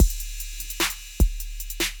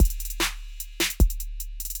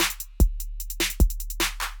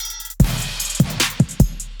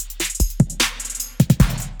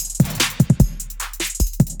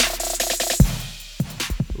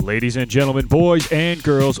Ladies and gentlemen, boys and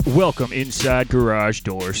girls, welcome inside Garage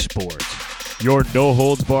Door Sports, your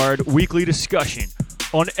no-holds-barred weekly discussion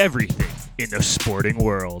on everything in the sporting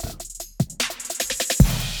world.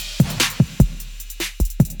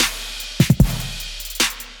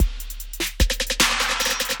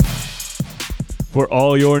 For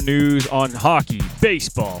all your news on hockey,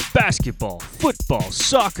 baseball, basketball, football,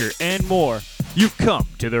 soccer, and more, you've come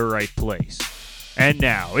to the right place. And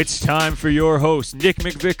now it's time for your hosts, Nick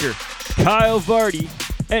McVicker, Kyle Vardy,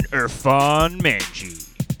 and Irfan Manji.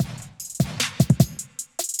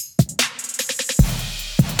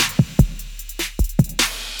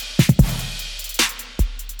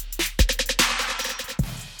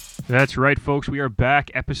 That's right, folks. We are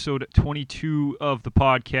back, episode 22 of the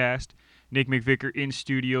podcast. Nick McVicker in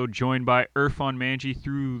studio, joined by Irfan Manji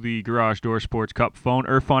through the Garage Door Sports Cup phone.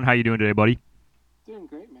 Irfan, how you doing today, buddy? Doing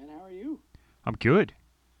great, man. How are you? I'm good.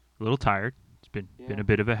 A little tired. It's been a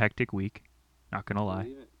bit of a hectic week. Not gonna lie.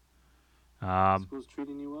 Believe it. School's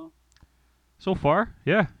treating you well? So far,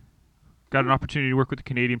 yeah. Got an opportunity to work with the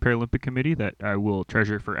Canadian Paralympic Committee that I will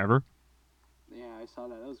treasure forever. Yeah, I saw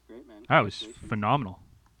that. That was great, man. That was phenomenal.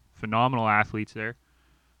 Phenomenal athletes there.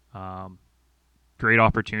 Great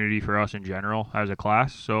opportunity for us in general as a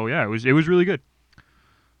class. So yeah, it was really good.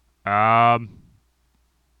 And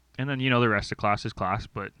then the rest of class is class,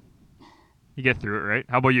 but you get through it, right?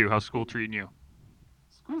 How about you? How's school treating you?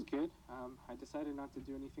 School's good. I decided not to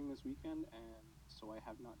do anything this weekend, and so I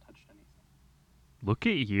have not touched anything. Look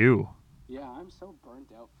at you. Yeah, I'm so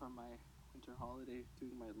burnt out from my winter holiday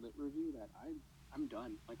doing my lit review that I'm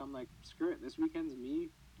done. I'm like, screw it. This weekend's me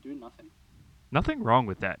doing nothing. Nothing wrong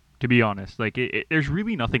with that, to be honest. There's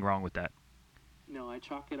really nothing wrong with that. No, I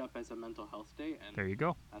chalk it up as a mental health day, and there you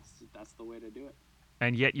go. That's the way to do it.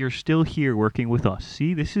 And yet you're still here working with us.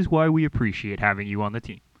 See, this is why we appreciate having you on the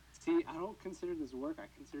team. See, I don't consider this work. I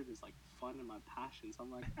consider this fun and my passion. So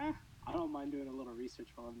I'm like, I don't mind doing a little research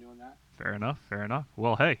while I'm doing that. Fair enough.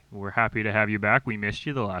 Well, hey, we're happy to have you back. We missed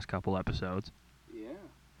you the last couple episodes.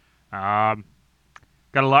 Yeah.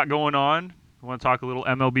 Got a lot going on. We want to talk a little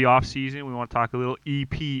MLB offseason. We want to talk a little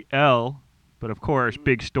EPL. But, of course,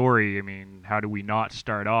 big story. I mean, how do we not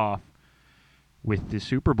start off with the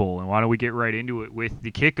Super Bowl? And why don't we get right into it with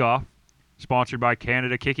the kickoff, sponsored by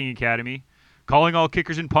Canada Kicking Academy. Calling all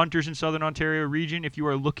kickers and punters in Southern Ontario region, if you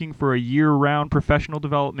are looking for a year-round professional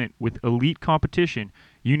development with elite competition,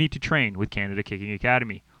 you need to train with Canada Kicking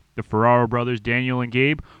Academy. The Ferraro brothers, Daniel and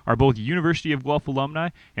Gabe, are both University of Guelph alumni,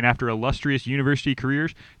 and after illustrious university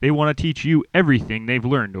careers, they want to teach you everything they've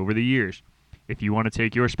learned over the years. If you want to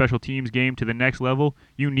take your special teams game to the next level,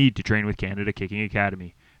 you need to train with Canada Kicking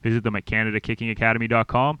Academy. Visit them at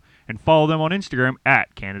CanadaKickingAcademy.com and follow them on Instagram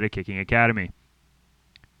at Canada Kicking Academy.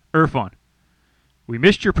 Irfan, we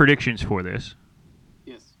missed your predictions for this.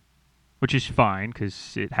 Yes. Which is fine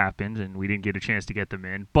because it happens and we didn't get a chance to get them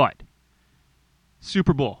in. But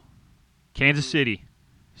Super Bowl, Kansas City,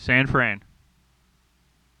 San Fran.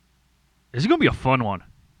 This is going to be a fun one.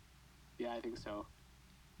 Yeah, I think so.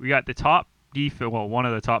 We got the top one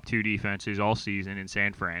of the top two defenses all season in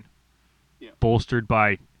San Fran. Yeah. Bolstered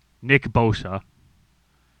by Nick Bosa.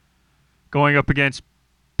 Going up against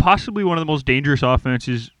possibly one of the most dangerous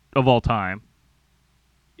offenses of all time.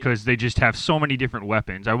 Because they just have so many different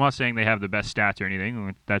weapons. I'm not saying they have the best stats or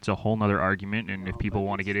anything. That's a whole nother argument, and if people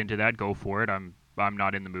want to get into that, go for it. I'm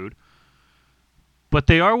not in the mood. But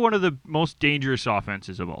they are one of the most dangerous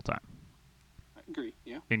offenses of all time. I agree,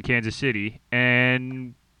 yeah. In Kansas City,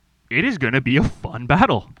 and it is going to be a fun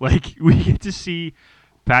battle. We get to see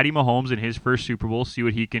Patty Mahomes in his first Super Bowl, see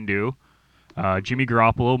what he can do. Jimmy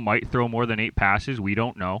Garoppolo might throw more than 8 passes. We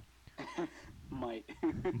don't know. Might.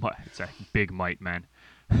 It's a big might, man.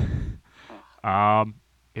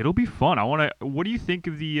 It'll be fun. What do you think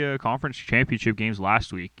of the conference championship games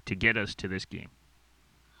last week to get us to this game?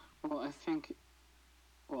 Well, I think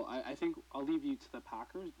I'll leave you to the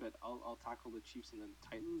Packers, but I'll tackle the Chiefs and the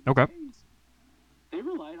Titans. Okay. They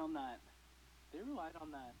relied on that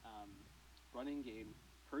running game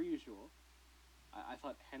per usual. I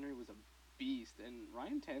thought Henry was a beast, and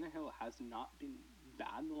Ryan Tannehill has not been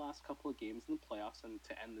bad in the last couple of games in the playoffs and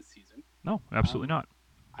to end the season. No, absolutely not.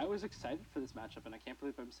 I was excited for this matchup, and I can't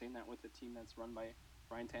believe I'm saying that with a team that's run by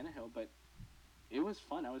Ryan Tannehill, but it was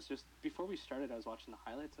fun. Before we started, I was watching the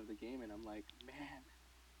highlights of the game, and I'm like, man,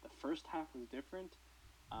 the first half was different.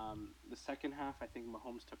 The second half, I think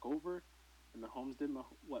Mahomes took over, and Mahomes did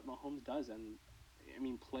what Mahomes does, and I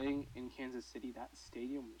mean, playing in Kansas City, that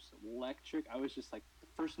stadium was electric. I was just like, the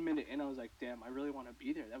first minute in, I was like, damn, I really want to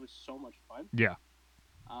be there. That was so much fun. Yeah.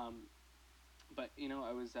 But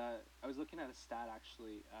I was looking at a stat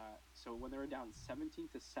actually. So when they were down 17-7,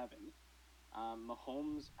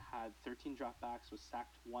 Mahomes had 13 dropbacks, was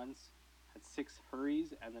sacked once, had 6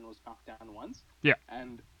 hurries, and then was knocked down once. Yeah.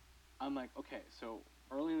 And I'm like, okay, so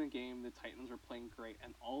early in the game, the Titans were playing great,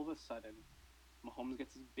 and all of a sudden, Mahomes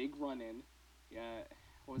gets this big run in. Yeah,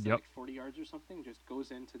 what was it, Yep. like 40 yards or something? Just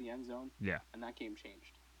goes into the end zone, Yeah. and that game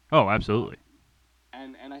changed. Oh, absolutely.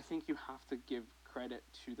 And I think you have to give credit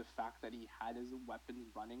to the fact that he had his weapons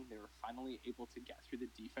running. They were finally able to get through the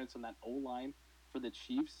defense on that O line for the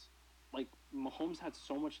Chiefs. Like Mahomes had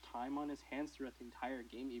so much time on his hands throughout the entire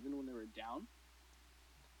game, even when they were down.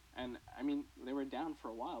 And I mean, they were down for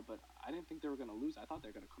a while, but I didn't think they were going to lose. I thought they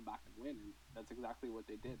were going to come back and win, and that's exactly what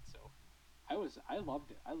they did. So I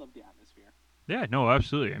loved it. I loved the atmosphere. Yeah, no,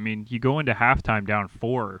 absolutely. I mean, you go into halftime down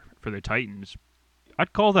 4 for the Titans.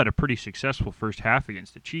 I'd call that a pretty successful first half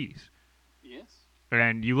against the Chiefs. Yes.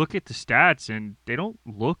 And you look at the stats, and they don't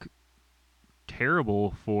look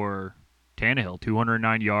terrible for Tannehill.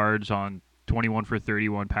 209 yards on 21 for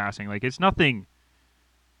 31 passing. Like, it's nothing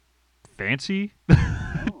fancy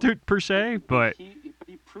No. per se, but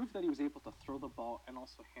he proved that he was able to throw the ball and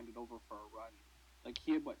also hand it over for a run. Like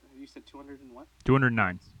he had what you said 200 and what?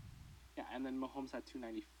 209. Yeah, and then Mahomes had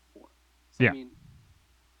 294. So Yeah. I mean,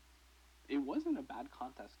 it wasn't a bad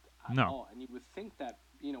contest at No. all. And you would think that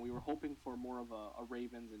we were hoping for more of a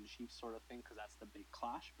Ravens and Chiefs sort of thing because that's the big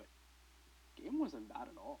clash, but game wasn't bad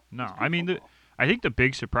at all. It No, was good I mean, football. I think the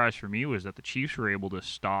big surprise for me was that the Chiefs were able to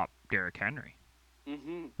stop Derrick Henry.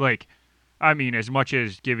 Mm-hmm. Like, I mean, as much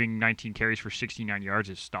as giving 19 carries for 69 yards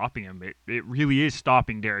is stopping him, it really is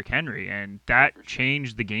stopping Derrick Henry, and that For sure.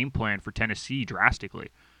 changed the game plan for Tennessee drastically.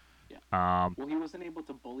 Yeah. Um, Well, he wasn't able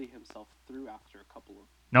to bully himself through after a couple of.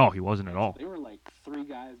 no, he wasn't at So all. they were like 3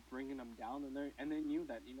 guys bringing him down, and they knew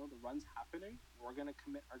that the run's happening. We're gonna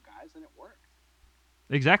commit our guys, and it worked.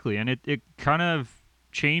 Exactly, and it kind of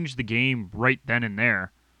changed the game right then and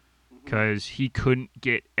there Mm-hmm. because he couldn't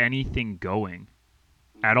get anything going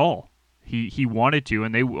at all. He wanted to,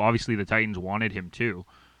 and they obviously the Titans wanted him to,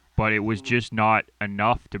 but it was just not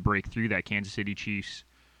enough to break through that Kansas City Chiefs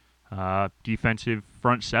defensive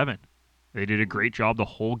front seven. They did a great job the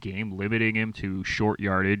whole game, limiting him to short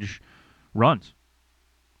yardage runs.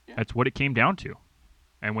 Yeah. That's what it came down to.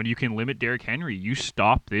 And when you can limit Derrick Henry, you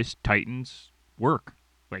stop this Titans work.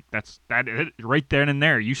 Like that's right then and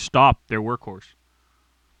there. You stop their workhorse.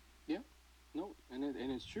 No, and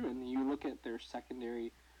it's true. And you look at their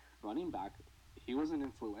secondary running back, he wasn't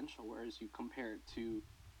influential. Whereas you compare it to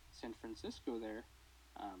San Francisco, there,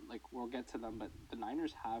 like we'll get to them, but the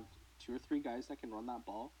Niners have 2 or 3 guys that can run that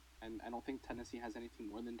ball, and I don't think Tennessee has anything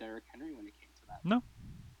more than Derrick Henry when it came to that. No,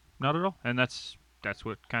 not at all. And that's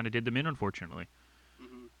what kind of did them in, unfortunately.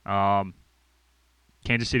 Mm-hmm.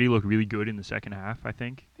 Kansas City looked really good in the second half. I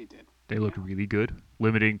think They did. they looked really good,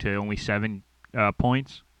 limiting to only 7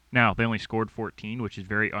 points. Now they only scored 14, which is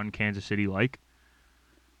very un-Kansas City like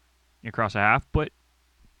across a half. But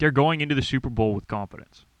they're going into the Super Bowl with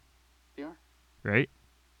confidence. They are. Right?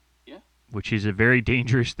 Yeah. Which is a very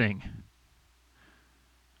dangerous thing.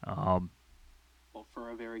 Well, for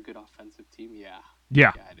a very good offensive team, yeah.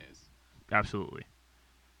 Yeah, Yeah, it is. absolutely.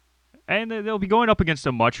 And they'll be going up against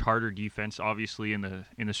a much harder defense, obviously, in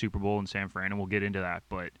the Super Bowl in San Fran, and we'll get into that.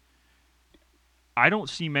 But I don't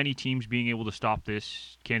see many teams being able to stop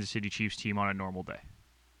this Kansas City Chiefs team on a normal day.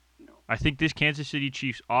 No. I think this Kansas City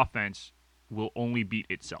Chiefs offense will only beat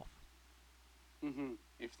itself. Mm-hmm.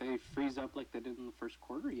 If they freeze up like they did in the first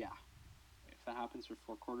quarter, yeah. If that happens for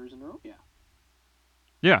 4 quarters in a row, yeah.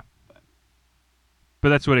 Yeah. But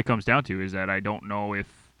that's what it comes down to, is that I don't know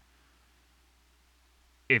if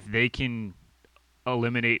they can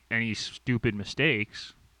eliminate any stupid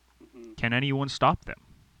mistakes, Mm-hmm. can anyone stop them?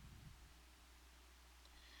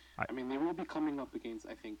 I mean, they will be coming up against,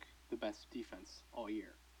 I think, the best defense all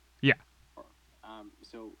year. Yeah.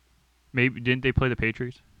 So Maybe didn't they play the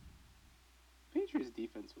Patriots? Patriots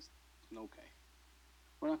defense was okay.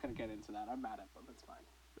 We're not going to get into that. I'm mad at them. It's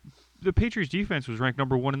fine. The Patriots defense was ranked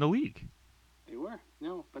number 1 in the league. They were.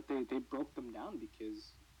 No, but they broke them down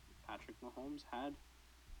because Patrick Mahomes had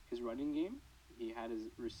his running game. He had his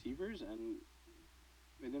receivers, and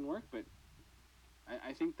it didn't work. But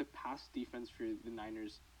I think the pass defense for the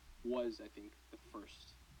Niners was, I think, the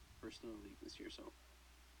first in the league this year. So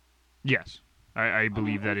Yes. I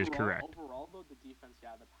believe that is overall- correct. Overall, though, the defense,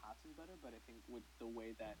 yeah, the pass is better, but I think with the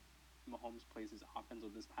way that Mahomes plays his offense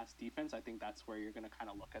with his pass defense, I think that's where you're going to kind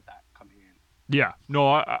of look at that coming in. Yeah. No,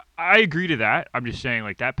 I agree to that. I'm just saying,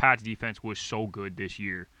 like, that Pats defense was so good this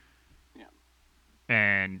year. Yeah.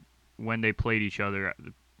 And when they played each other,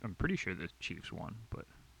 I'm pretty sure the Chiefs won, but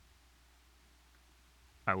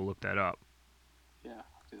I will look that up. Yeah,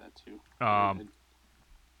 I'll do that too.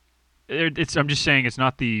 I'm just saying it's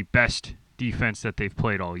not the best defense that they've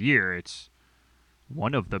played all year. It's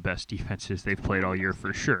one of the best defenses they've played all year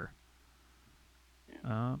for sure.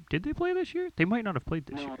 Yeah. Did they play this year? They might not have played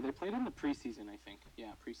this year. No, they played in the preseason, I think.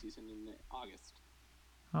 Yeah, preseason in August.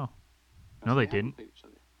 Oh. So No, they haven't didn't. played each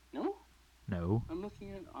other. No? No. I'm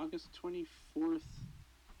looking at August 24th.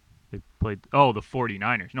 They played... Oh, the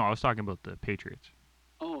 49ers. No, I was talking about the Patriots.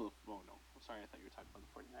 Oh no. Sorry, I thought you were talking about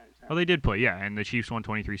the 49ers. Oh, they did play, yeah, and the Chiefs won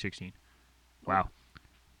 23-16. Wow.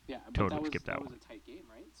 Yeah, but Totally skipped that that one. was a tight game,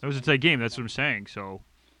 right? That was a tight game, that's what I'm saying. So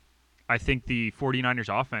I think the 49ers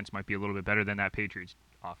offense might be a little bit better than that Patriots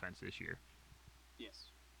offense this year. Yes.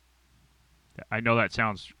 I know that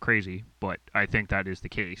sounds crazy, but I think that is the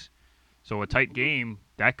case. So a tight game,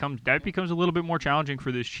 that becomes a little bit more challenging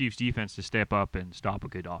for this Chiefs defense to step up and stop a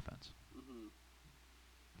good offense.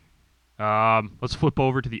 Let's flip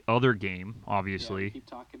over to the other game, obviously. Yeah, keep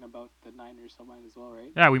talking about the Niners, so might as well,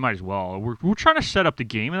 right? Yeah, we might as well. We're trying to set up the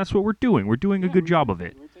game, and that's what we're doing. We're doing a good job of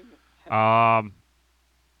it.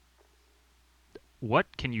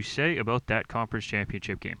 What can you say about that conference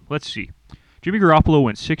championship game? Let's see. Jimmy Garoppolo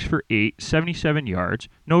went 6 for 8, 77 yards,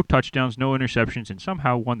 no touchdowns, no interceptions, and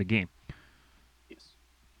somehow won the game. Yes.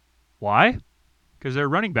 Why? Because their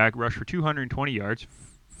running back rushed for 220 yards,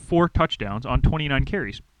 4 touchdowns on 29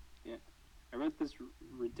 carries. Yeah. I read this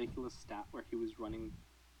ridiculous stat where he was running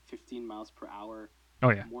 15 miles per hour.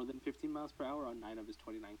 Oh, yeah. More than 15 miles per hour on 9 of his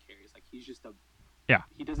 29 carries. Like, he's just a... Yeah.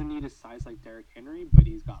 He doesn't need a size like Derrick Henry, but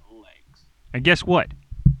he's got legs. And guess what?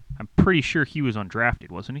 I'm pretty sure he was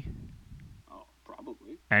undrafted, wasn't he? Oh,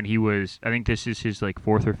 probably. And he was, I think this is his,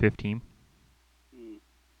 4th or 5th team. Mm.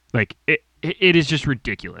 It is just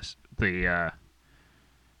ridiculous, the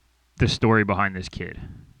story behind this kid.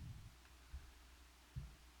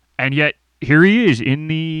 And yet, here he is in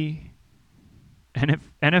the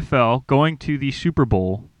NFL going to the Super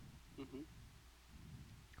Bowl. Mm-hmm.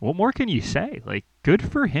 What more can you say? Good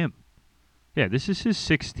for him. Yeah, this is his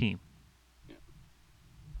 6th team. Yeah.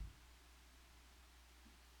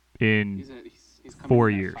 In he's 4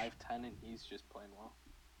 years. 5'10", and he's just playing well.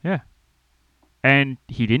 Yeah. And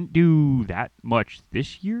he didn't do that much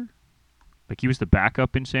this year. He was the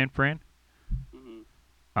backup in San Fran.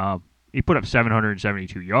 Mm-hmm. He put up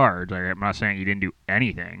 772 yards. I'm not saying he didn't do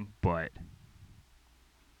anything, but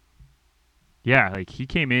yeah, he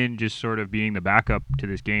came in just sort of being the backup to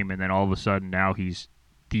this game, and then all of a sudden now he's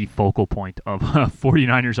the focal point of a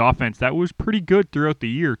 49ers offense that was pretty good throughout the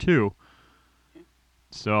year too.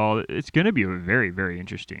 So it's going to be a very, very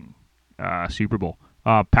interesting Super Bowl.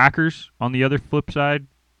 Packers, on the other flip side,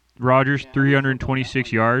 Rodgers,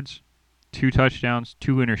 326 yards, 2 touchdowns,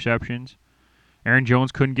 2 interceptions. Aaron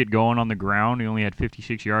Jones couldn't get going on the ground. He only had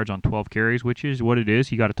 56 yards on 12 carries, which is what it is.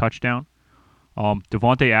 He got a touchdown.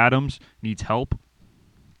 Devontae Adams needs help.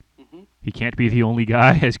 Mm-hmm. He can't be the only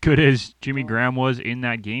guy. As good as Jimmy Graham was in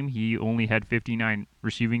that game, he only had 59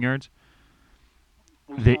 receiving yards.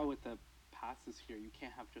 We saw with the passes here, you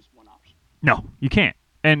can't have just one option. No, you can't.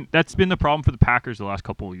 And that's been the problem for the Packers the last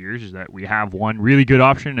couple of years, is that we have one really good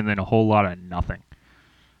option and then a whole lot of nothing.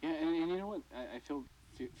 Yeah, and you know what I feel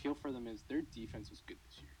for them is their defense was good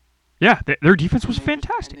this year. Yeah, their defense was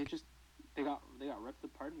fantastic. They got ripped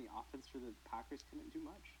apart, and the offense for the Packers couldn't do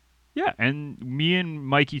much. Yeah, and me and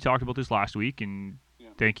Mikey talked about this last week, and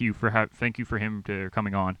thank you for him to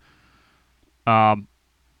coming on.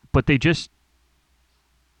 But they just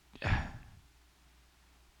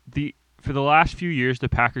for the last few years, the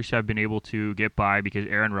Packers have been able to get by because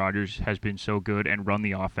Aaron Rodgers has been so good and run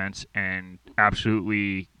the offense and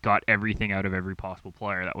absolutely got everything out of every possible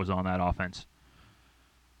player that was on that offense.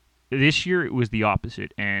 This year, it was the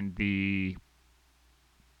opposite, and the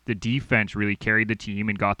defense really carried the team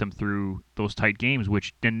and got them through those tight games,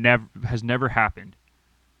 which has never happened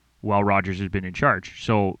while Rodgers has been in charge.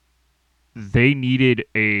 So they needed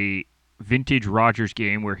a vintage Rodgers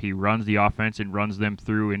game where he runs the offense and runs them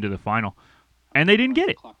through into the final. And they didn't get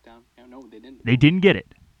it. No, they didn't. They didn't get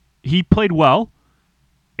it. He played well.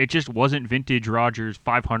 It just wasn't vintage Rodgers,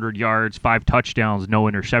 500 yards, 5 touchdowns, no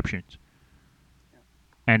interceptions. Yeah.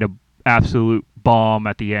 And an absolute bomb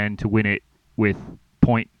at the end to win it with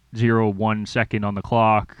 0.01 second on the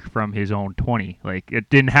clock from his own 20. It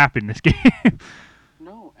didn't happen this game.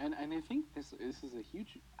 No, and I think this is a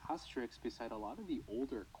huge asterisk beside a lot of the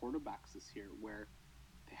older quarterbacks this year where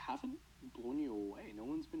they haven't blown you away. No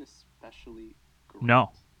one's been especially great.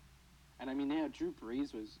 No. And Drew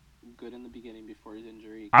Brees was good in the beginning before his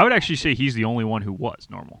injury. I would actually say he's the only one who was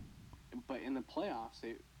normal. But in the playoffs,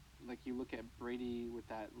 you look at Brady with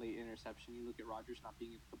that late interception, you look at Rodgers not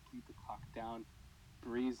being able to bleed the clock down.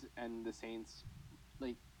 Breeze and the Saints,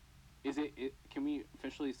 like, can we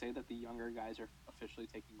officially say that the younger guys are officially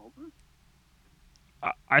taking over?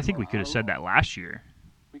 I think we could have said that last year.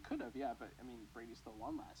 We could have, yeah, but I mean, Brady still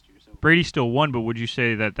won last year, so Brady still won, but would you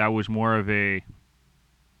say that was more of a?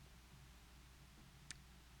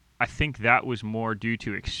 I think that was more due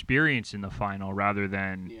to experience in the final rather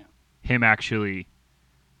than him actually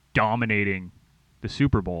dominating the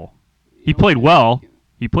Super Bowl. He played well.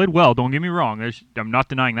 He played well. Don't get me wrong. I'm not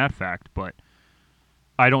denying that fact, but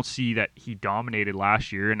I don't see that he dominated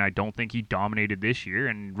last year, and I don't think he dominated this year.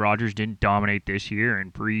 And Rodgers didn't dominate this year,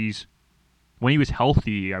 and Breeze, when he was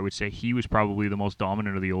healthy, I would say he was probably the most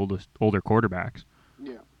dominant of the older quarterbacks.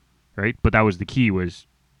 Yeah. Right, but that was the key. Was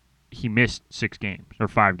he missed 6 games or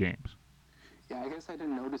 5 games? Yeah, I guess I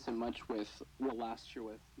didn't notice it much with last year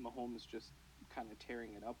with Mahomes just kind of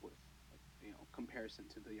tearing it up with comparison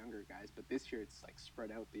to the younger guys. But this year it's like spread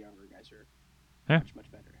out. The younger guys are much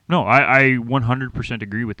better. No, I 100%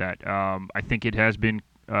 agree with that. I think it has been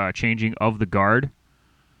changing of the guard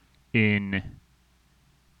in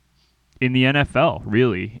the NFL,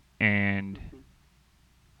 really, and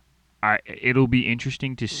it'll be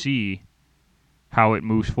interesting to see how it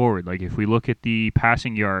moves forward. Like if we look at the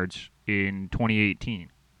passing yards in 2018,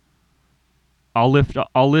 I'll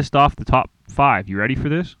list off the top 5. You ready for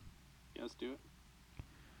this? Yeah, let's do it.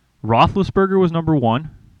 Roethlisberger was number 1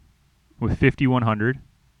 with 5,100.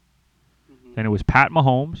 Mm-hmm. Then it was Pat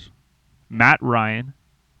Mahomes, Matt Ryan,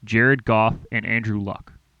 Jared Goff, and Andrew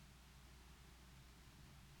Luck.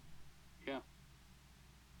 Yeah.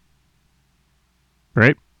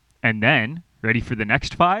 Right? And then, ready for the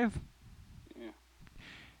next 5? Yeah.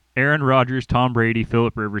 Aaron Rodgers, Tom Brady,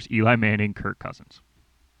 Phillip Rivers, Eli Manning, Kirk Cousins.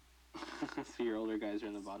 So your older guys are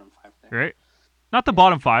in the bottom 5 there. Right? Not the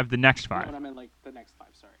bottom 5, the next 5. No, I meant like the next 5,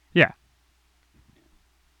 sorry. Yeah.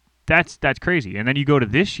 That's crazy. And then you go to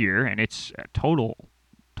this year, and it's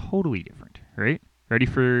totally different, right? Ready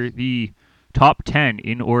for the top 10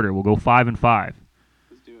 in order. We'll go 5 and 5.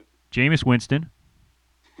 Let's do it. Jameis Winston,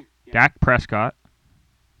 Dak Prescott,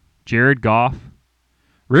 Jared Goff.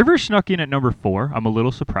 Rivers snuck in at number 4. I'm a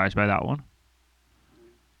little surprised by that one.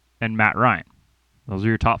 And Matt Ryan. Those are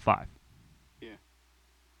your top 5. Yeah.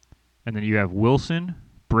 And then you have Wilson,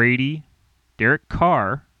 Brady, Derek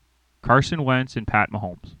Carr, Carson Wentz, and Pat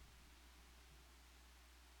Mahomes.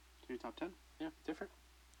 Your top 10? Yeah, different.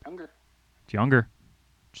 Younger. It's younger.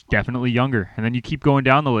 It's definitely younger. And then you keep going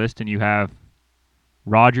down the list, and you have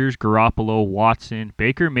Rodgers, Garoppolo, Watson.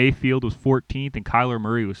 Baker Mayfield was 14th, and Kyler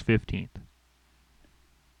Murray was 15th.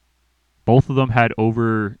 Both of them had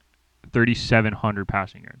over 3,700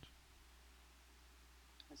 passing yards.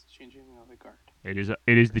 That's changing of the guard.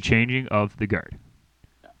 It is the changing of the guard.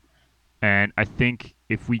 Yeah. And I think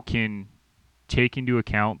if we can take into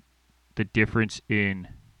account the difference in...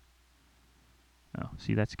 Oh,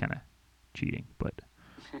 see, that's kind of cheating, but...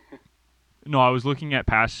 No, I was looking at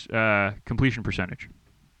pass completion percentage.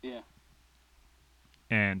 Yeah.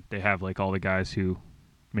 And they have like all the guys who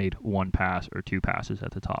made 1 pass or 2 passes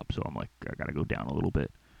at the top. So I'm like, I got to go down a little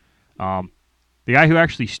bit. The guy who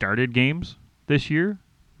actually started games this year,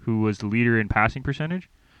 who was the leader in passing percentage,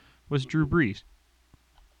 was Drew Brees.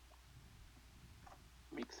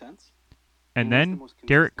 Makes sense. And then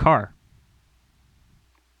Derek Carr.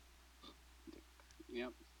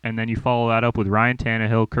 Yep. And then you follow that up with Ryan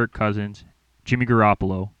Tannehill, Kirk Cousins, Jimmy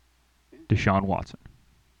Garoppolo, Deshaun Watson.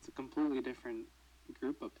 It's a completely different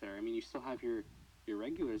group up there. I mean, you still have your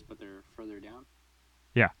regulars, but they're further down.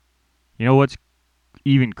 Yeah. You know what's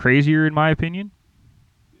even crazier in my opinion?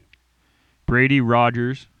 Yeah. Brady,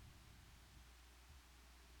 Rodgers,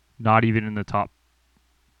 not even in the top,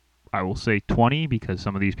 I will say 20, because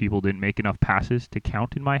some of these people didn't make enough passes to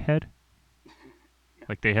count in my head. Yeah.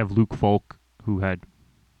 Like they have Luke Falk, who had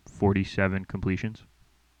 47 completions.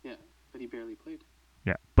 Yeah, but he barely played.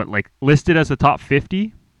 Yeah, but like listed as the top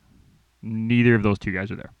 50, neither of those 2 guys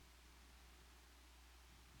are there.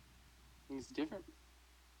 He's different.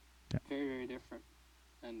 Yeah. Very, very different.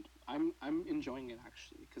 And I'm enjoying it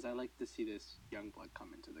actually because I like to see this young blood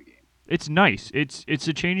come into the game. It's nice. It's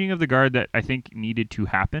a changing of the guard that I think needed to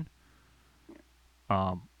happen.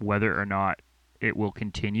 Yeah. Whether or not it will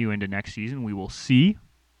continue into next season, we will see.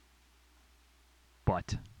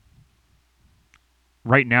 But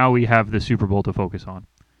right now we have the Super Bowl to focus on.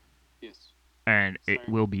 Yes. And sorry. it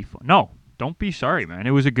will be fun. No, don't be sorry, man.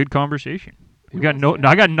 It was a good conversation. I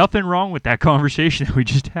got nothing wrong with that conversation that we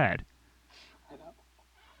just had. I know.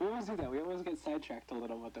 We always do that. We always get sidetracked a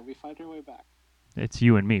little bit, then we find our way back. It's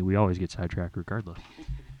you and me. We always get sidetracked regardless.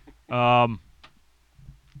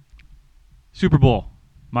 Super Bowl.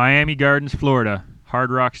 Miami Gardens, Florida.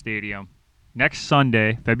 Hard Rock Stadium. Next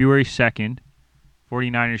Sunday, February 2nd,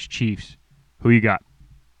 49ers Chiefs. Who you got?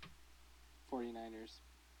 49ers.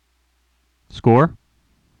 Score?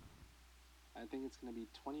 I think it's going to be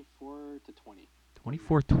 24-20.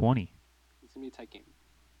 24-20. It's going to be a tight game.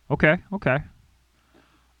 Okay. I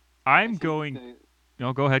I'm think going.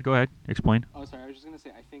 No, go ahead. Explain. Oh, sorry. I was just going to say,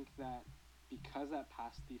 I think that because that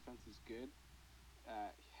pass defense is good,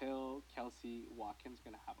 Hill, Kelsey, Watkins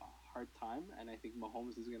going to have a hard time, and I think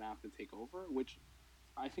Mahomes is going to have to take over, which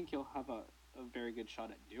I think he'll have a very good shot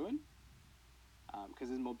at doing, because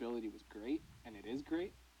his mobility was great, and it is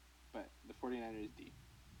great, but the 49ers D.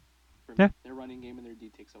 For me, their running game and their D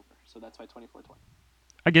takes over, so that's why 24-20.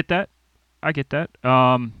 I get that.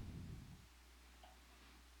 I'm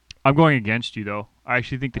going against you, though. I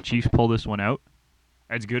actually think the Chiefs pull this one out.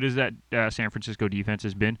 As good as that San Francisco defense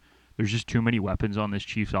has been, there's just too many weapons on this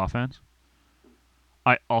Chiefs offense.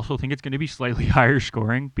 I also think it's going to be slightly higher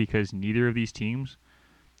scoring because neither of these teams,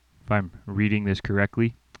 if I'm reading this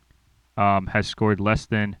correctly, has scored less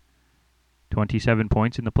than 27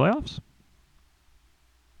 points in the playoffs.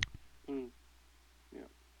 Yeah.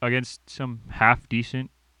 Against some half-decent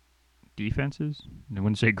defenses. I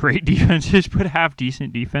wouldn't say great defenses, but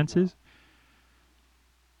half-decent defenses.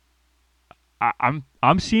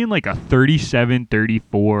 I'm seeing like a 37,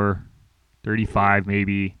 34, 35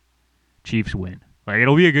 maybe Chiefs win. Like,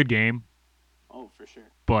 it'll be a good game. Oh, for sure.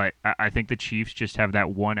 But I think the Chiefs just have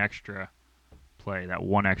that one extra play, That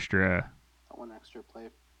one extra play.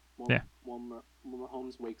 Yeah.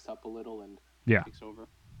 Mahomes wakes up a little and takes over.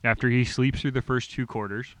 After he sleeps through the first 2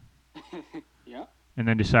 quarters. Yeah. And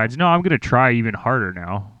then decides, no, I'm going to try even harder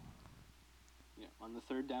now. Yeah. On the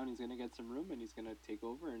third down, he's going to get some room and he's going to take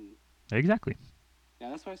over. And Exactly. yeah,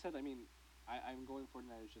 that's why I said, I'm going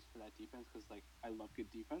 49ers just for that defense because, like, I love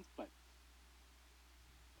good defense, but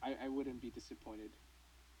I wouldn't be disappointed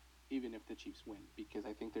even if the Chiefs win because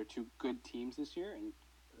I think they're 2 good teams this year and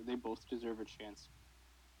they both deserve a chance.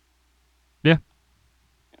 Yeah.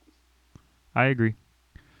 I agree.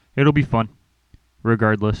 It'll be fun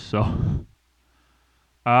regardless, so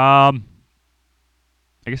I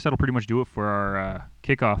guess that'll pretty much do it for our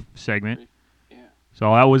kickoff segment. Yeah.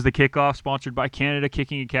 So that was the kickoff, sponsored by Canada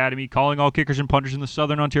Kicking Academy, calling all kickers and punters in the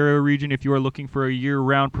Southern Ontario region. If you are looking for a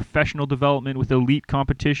year-round professional development with elite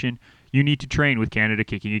competition, you need to train with Canada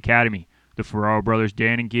Kicking Academy. The Ferraro brothers,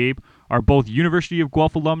 Dan and Gabe, are both University of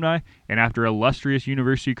Guelph alumni, and after illustrious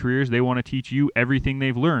university careers, they want to teach you everything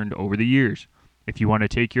they've learned over the years. If you want to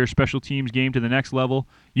take your special teams game to the next level,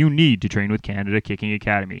 you need to train with Canada Kicking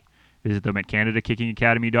Academy. Visit them at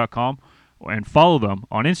CanadaKickingAcademy.com and follow them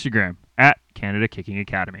on Instagram at Canada Kicking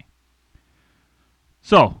Academy.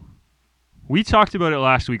 So, we talked about it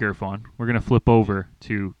last week, Irfan. We're going to flip over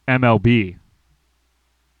to MLB.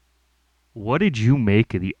 What did you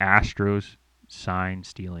make of the Astros sign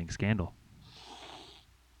stealing scandal?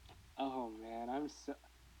 Oh, man,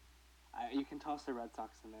 you can toss the Red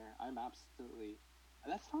Sox in there. I'm absolutely...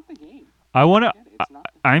 That's not the game.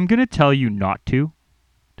 I'm going to tell you not to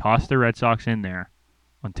toss the Red Sox in there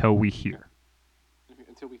until we hear.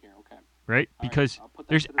 Until we hear, okay. Right? Because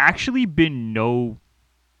there's actually been no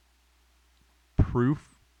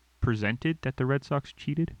proof presented that the Red Sox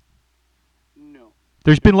cheated. No.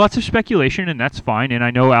 There's been lots of speculation, and that's fine. And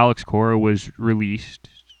I know Alex Cora was released,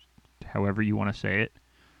 however you want to say it.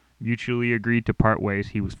 Mutually agreed to part ways.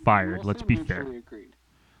 He was fired. Let's be fair. Agreed.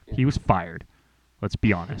 Yeah. He was fired. Let's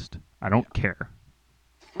be honest. I don't care.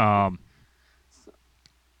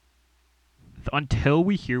 Until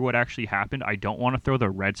we hear what actually happened, I don't want to throw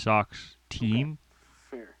the Red Sox team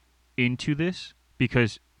into this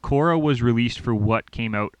because Cora was released for what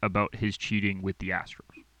came out about his cheating with the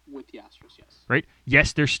Astros. With the Astros, yes. Right?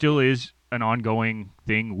 Yes, there still is an ongoing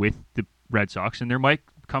thing with the Red Sox, and there might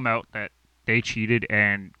come out that they cheated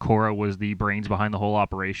and Cora was the brains behind the whole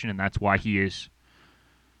operation, and that's why he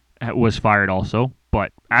was fired also.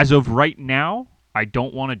 But as of right now, I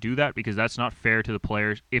don't want to do that because that's not fair to the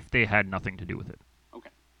players if they had nothing to do with it. Okay,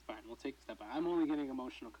 fine. We'll take a step back. I'm only getting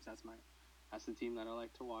emotional because that's the team that I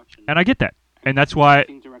like to watch. And I get that. And that's why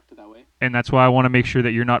being directed that way. And that's why I want to make sure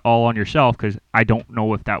that you're not all on yourself because I don't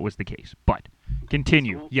know if that was the case. But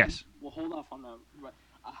continue. So yes. We'll hold off on the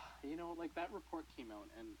like that report came out,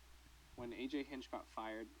 and when AJ Hinch got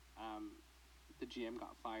fired, the GM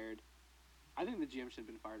got fired. I think the GM should have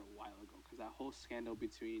been fired a while ago because that whole scandal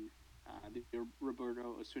between the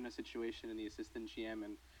Roberto Osuna situation and the assistant GM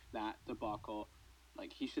and that debacle,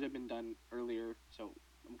 like, he should have been done earlier. So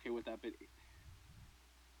I'm okay with that, but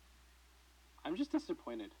I'm just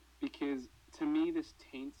disappointed because to me this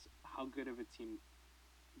taints how good of a team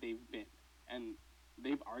they've been, and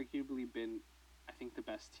they've arguably been I think the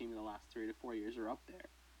best team in the last 3 to 4 years are up there.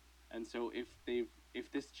 And so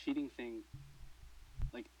if this cheating thing,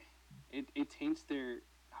 like, it taints their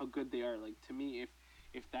how good they are. Like, to me,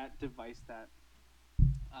 if that device that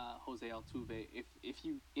Jose Altuve, if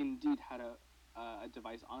you indeed had a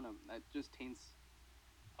device on him, that just taints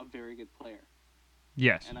a very good player.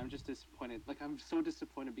 Yes. And I'm just disappointed. Like, I'm so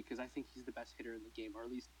disappointed because I think he's the best hitter in the game, or at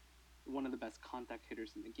least one of the best contact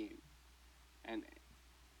hitters in the game. And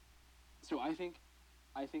so I think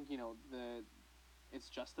it's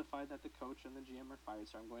justified that the coach and the GM are fired.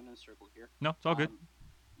 So I'm going in a circle here. No, it's all good.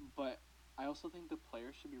 But I also think the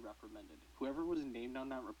players should be reprimanded. Whoever was named on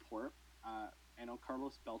that report, I know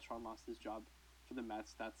Carlos Beltran lost his job for the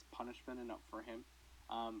Mets. That's punishment enough for him.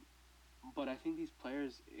 But I think these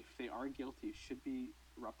players, if they are guilty, should be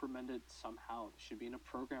reprimanded somehow. They should be in a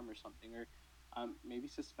program or something, or maybe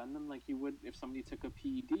suspend them like you would if somebody took a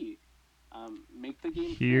PED. Make the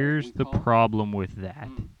game Here's fair. the problem with that.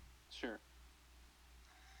 Sure.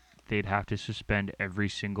 They'd have to suspend every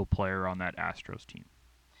single player on that Astros team.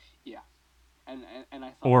 Yeah. And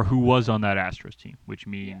I thought... Or who was on that Astros team, which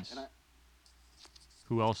means... Yeah,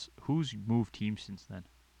 who else? Who's moved teams since then?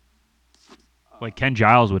 Like, Ken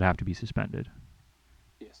Giles would have to be suspended.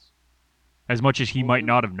 Yes. As much as he might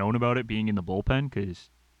not have known about it being in the bullpen, because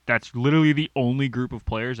that's literally the only group of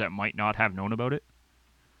players that might not have known about it.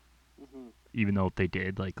 Mm-hmm. Even though if they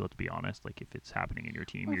did, like, let's be honest, like, if it's happening in your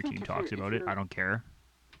team, your team talks about it, I don't care.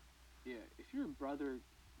 Yeah, if you're a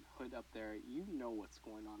brotherhood up there, you know what's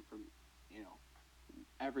going on from,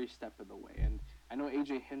 every step of the way. And I know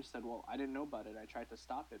AJ Hinch said, well, I didn't know about it. I tried to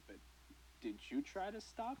stop it, but did you try to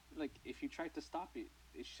stop? Like, if you tried to stop it,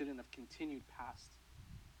 it shouldn't have continued past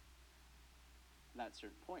that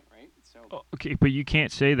certain point, right? So okay, but you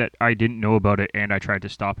can't say that I didn't know about it and I tried to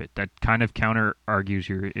stop it. That kind of counter-argues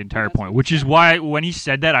your entire point, which is why when he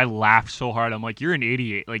said that, I laughed so hard. I'm like, you're an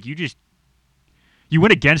idiot. Like, you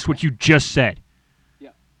went against what you just said.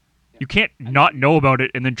 Yeah. You can't not know about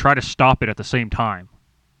it and then try to stop it at the same time.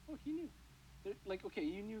 Oh, he knew. Like, okay,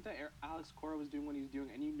 you knew that Alex Cora was doing what he was doing,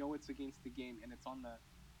 and you know it's against the game, and it's on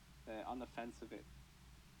the fence of it.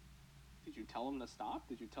 Did you tell him to stop?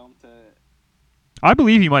 Did you tell him to... I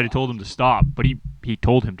believe he might have told him to stop, but he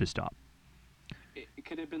told him to stop. It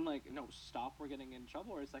could have been like, no, stop, we're getting in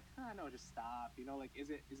trouble, or it's like, no, just stop. Like, is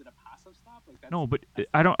it a passive stop? Like, no, but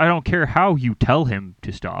I don't care how you tell him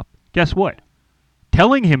to stop. Guess what?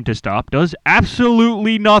 Telling him to stop does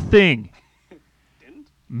absolutely nothing.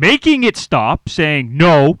 Didn't? Making it stop, saying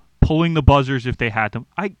no, pulling the buzzers if they had them.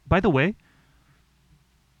 By the way,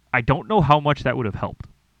 I don't know how much that would have helped.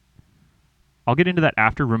 I'll get into that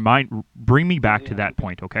after. Bring me back to that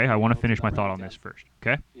point, okay? I want to finish my thought on this first,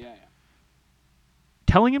 okay? Yeah.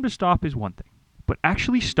 Telling him to stop is one thing, but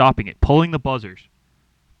actually stopping it, pulling the buzzers,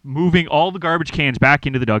 moving all the garbage cans back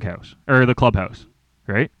into the dughouse, or the clubhouse,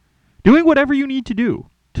 right? Doing whatever you need to do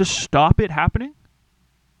to stop it happening,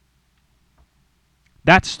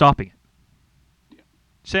 that's stopping it. Yeah.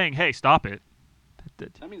 Saying, hey, stop it.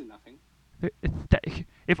 That means nothing.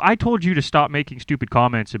 If I told you to stop making stupid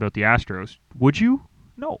comments about the Astros, would you?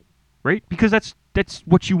 No, right? Because that's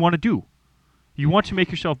what you want to do. You want to make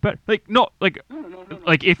yourself better. No. Like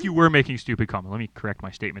if you were making stupid comment. Let me correct my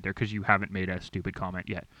statement there because you haven't made a stupid comment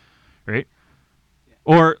yet, right? Yeah.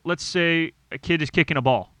 Or let's say a kid is kicking a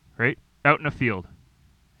ball, right, out in a field,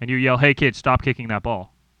 and you yell, "Hey, kid, stop kicking that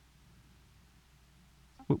ball."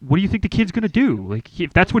 What do you think the kid's gonna do? Like,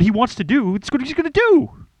 if that's what he wants to do, it's what he's gonna do.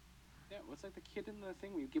 Yeah, what's like the kid in the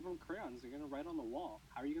thing where you give them crayons, they're gonna write on the wall.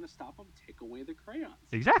 How are you gonna stop them? Take away the crayons.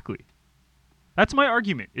 Exactly. That's my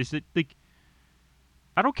argument. Is that like,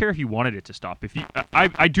 I don't care if you wanted it to stop. If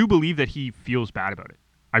I do believe that he feels bad about it.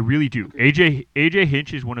 I really do. Okay. AJ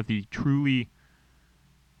Hinch is one of the truly.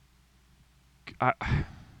 I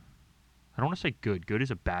don't want to say good. Good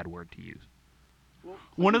is a bad word to use. Well,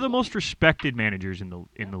 one of the most respected managers in the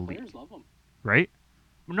league. Players love him. Right?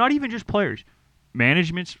 Not even just players.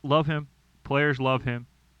 Managements love him. Players love him.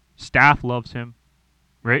 Staff loves him.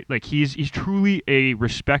 Right? Like he's truly a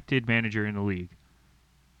respected manager in the league.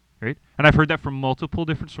 Right? And I've heard that from multiple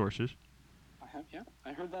different sources. I have, yeah.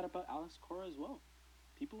 I heard that about Alex Cora as well.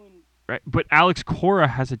 People in... Right? But Alex Cora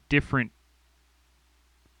has a different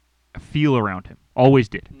feel around him. Always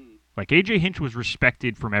did. Like AJ Hinch was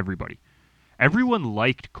respected from everybody. Everyone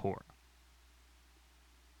liked Cora.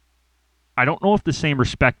 I don't know if the same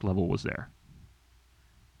respect level was there.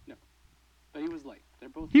 No. But he was liked.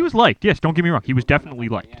 He was liked, yes, don't get me wrong. He was definitely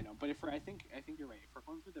liked. Yeah, I know. But I think you're right. If we're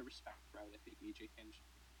going through the respect route, I think AJ Hinch,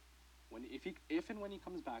 if and when he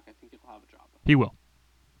comes back, I think he'll have a job. He will.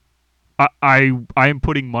 I am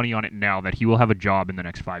putting money on it now that he will have a job in the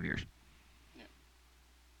next 5 years. Yeah.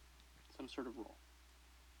 some sort of role.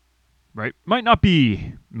 Right? Might not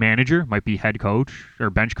be manager, might be head coach or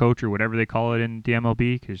bench coach or whatever they call it in the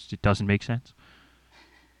MLB because it doesn't make sense.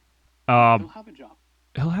 He'll have a job.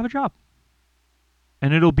 He'll have a job.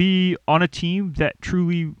 And it'll be on a team that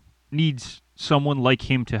truly needs someone like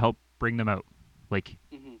him to help bring them out. Like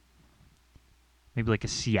maybe like a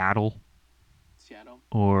Seattle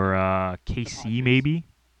or KC Padres. maybe.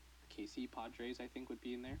 KC Padres, I think, would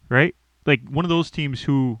be in there. Right? Like one of those teams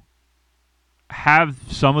who have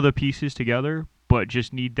some of the pieces together, but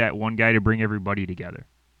just need that one guy to bring everybody together.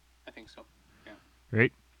 I think so. Yeah.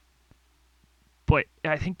 Right? But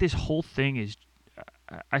I think this whole thing is,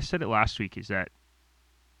 I said it last week, is that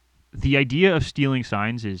the idea of stealing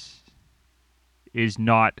signs is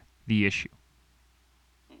not the issue.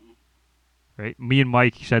 Mm-mm. Right? Me and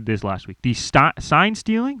Mike said this last week. The sign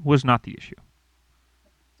stealing was not the issue.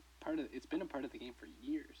 It's been a part of the game for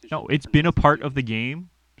years. No, it's been a part of the game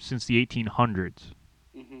since the 1800s.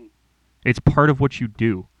 Mm-hmm. It's part of what you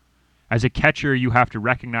do. As a catcher, you have to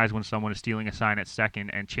recognize when someone is stealing a sign at second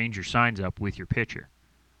and change your signs up with your pitcher.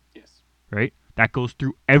 Yes. Right? That goes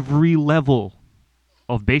through every level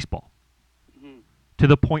of baseball. Mm-hmm. To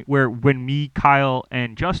the point where when me, Kyle,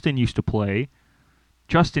 and Justin used to play,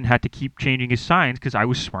 Justin had to keep changing his signs because I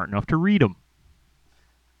was smart enough to read them.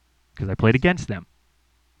 Because I played against them.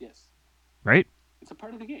 Yes. Right? It's a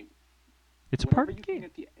part of the game. It's a part of the game.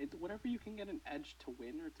 Whatever you can get an edge to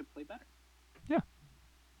win or to play better. Yeah.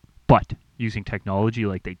 But using technology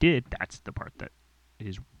like they did, that's the part that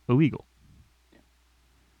is illegal. Yeah.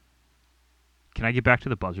 Can I get back to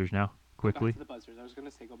the buzzers now, quickly? Back to the buzzers. I was going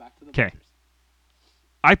to say go back to the 'Kay. buzzers.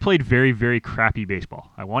 I played very, very crappy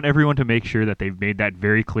baseball. I want everyone to make sure that they've made that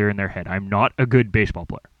very clear in their head. I'm not a good baseball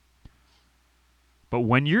player. But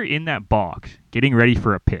when you're in that box, getting ready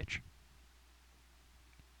for a pitch,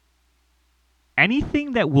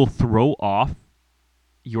 anything that will throw off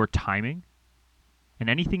your timing and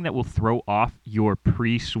anything that will throw off your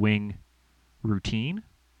pre-swing routine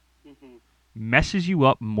Mm-hmm. messes you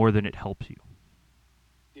up more than it helps you.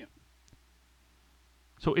 Yeah.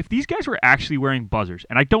 So if these guys were actually wearing buzzers,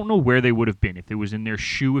 and I don't know where they would have been, if it was in their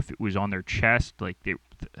shoe, if it was on their chest, like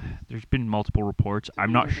there's been multiple reports.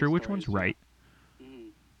 I'm not sure which one's right. Mm-hmm.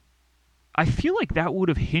 I feel like that would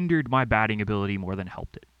have hindered my batting ability more than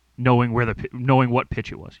helped it. Knowing what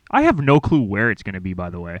pitch it was. I have no clue where it's going to be,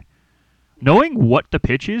 by the way. Knowing what the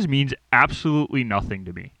pitch is means absolutely nothing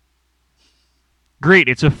to me. Great,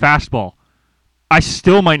 it's a fastball. I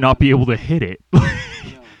still might not be able to hit it. No.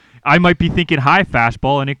 I might be thinking high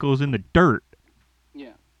fastball and it goes in the dirt. Yeah.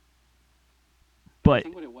 I But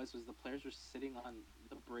think what it was the players were sitting on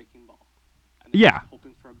the breaking ball. And they were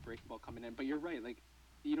hoping for a breaking ball coming in. But you're right. Like,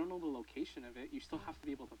 you don't know the location of it. You still have to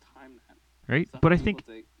be able to time that. right? Still have But to I be think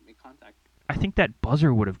able to make contact. I think that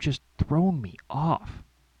buzzer would have just thrown me off.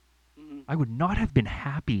 Mm-hmm. I would not have been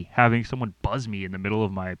happy having someone buzz me in the middle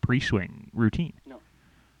of my pre-swing routine. No.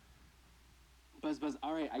 Buzz.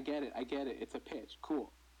 All right, I get it. It's a pitch.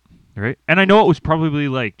 Cool. Right? And I know it was probably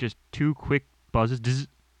like just two quick buzzes.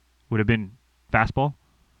 Would have been fastball.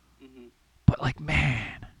 Mm-hmm. But like,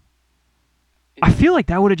 man, I feel like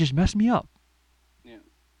that would have just messed me up. Yeah.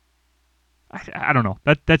 I don't know.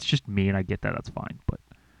 That's just me, and I get that. That's fine. But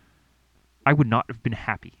I would not have been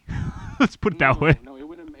happy. Let's put it that way. No, it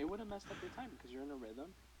would have messed up your time because you're in a rhythm.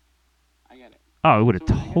 I get it. Oh, it would have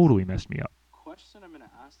So I guess- totally messed me up. Question I'm going to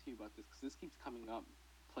ask you about this because this keeps coming up.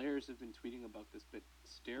 Players have been tweeting about this, but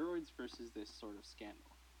steroids versus this sort of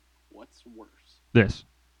scandal. What's worse? This.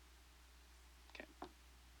 Okay.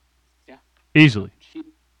 Yeah. Easily.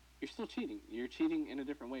 Cheating. You're still cheating. You're cheating in a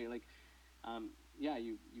different way. Like, yeah,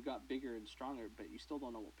 you got bigger and stronger, but you still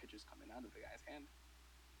don't know what pitch is coming out of the guy's hand.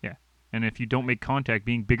 Yeah. And if you don't make contact,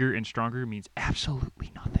 being bigger and stronger means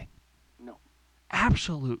absolutely nothing. No.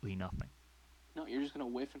 Absolutely nothing. No, you're just going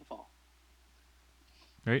to whiff and fall.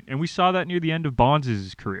 Right? And we saw that near the end of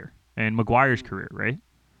Bonds' career and McGuire's career, right?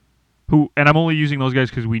 And I'm only using those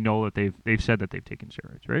guys because we know that they've said that they've taken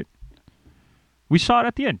steroids, right? We saw it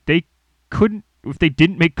at the end. They couldn't, if they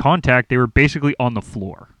didn't make contact, they were basically on the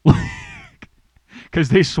floor. Because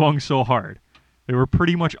they swung so hard. They were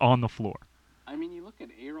pretty much on the floor. I mean, you look at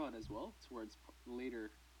A-Rod as well towards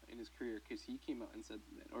later in his career because he came out and said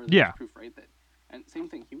that, or there's proof, right? That, and same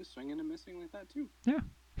thing, he was swinging and missing like that too. Yeah.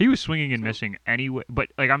 He was swinging and missing anyway, but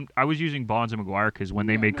like I was using Bonds and McGuire because when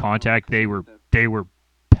they made contact, they were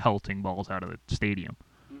pelting balls out of the stadium.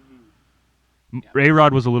 Mm-hmm. Yeah.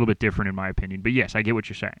 A-Rod was a little bit different in my opinion, but yes, I get what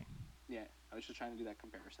you're saying. Yeah, I was just trying to do that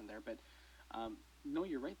comparison there, but no,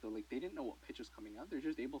 you're right though. Like they didn't know what pitch was coming out; they're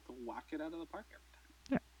just able to whack it out of the park every time.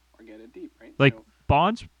 Yeah, or get it deep, right? Like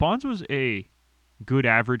Bonds was a good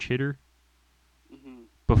average hitter Mm-hmm.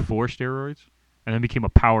 before steroids, and then became a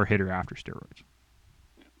power hitter after steroids.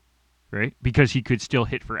 Yeah. Right? Because he could still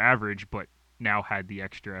hit for average, but now had the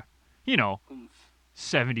extra, you know, Oomph.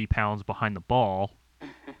 70 pounds behind the ball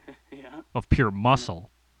Yeah. of pure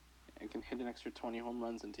muscle. I can hit an extra 20 home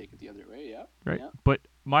runs and take it the other way. Yeah. Right? Yeah. But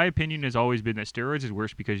my opinion has always been that steroids is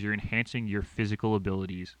worse because you're enhancing your physical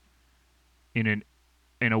abilities in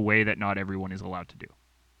a way that not everyone is allowed to do.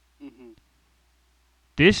 Mm-hmm.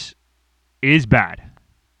 This is bad.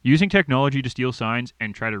 Using technology to steal signs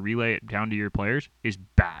and try to relay it down to your players is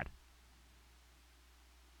bad.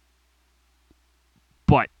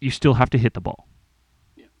 But you still have to hit the ball.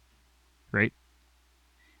 Yeah. Right?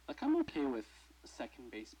 Like, I'm okay with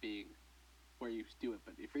second base being where you do it,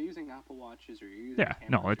 but if you're using Apple Watches or you're using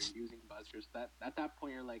cameras or you're using buzzers, that at that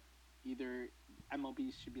point you're like, either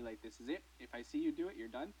MLB should be like, this is it. If I see you do it, you're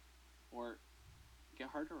done, or get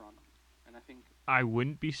harder on them. And I think I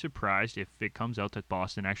wouldn't be surprised if it comes out that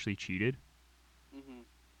Boston actually cheated. Mm-hmm.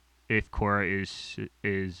 If Cora is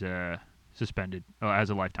suspended as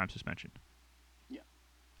a lifetime suspension. Yeah.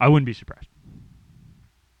 I wouldn't be surprised.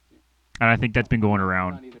 Yeah. And I think that's been going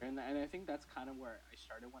around. Not either. And I think that's kind of where I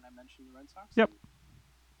started when I mentioned the Red Sox. Yep.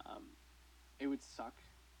 And, it would suck.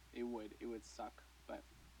 It would suck. But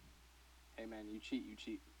hey, man, you cheat, you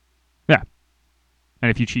cheat. Yeah.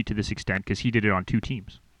 And if you cheat to this extent, because he did it on 2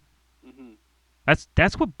 teams. Mm-hmm.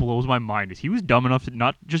 That's what blows my mind is he was dumb enough to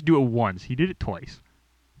not just do it once. He did it twice.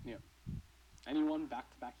 Yeah. And he won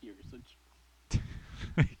back-to-back years. Which...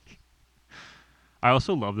 I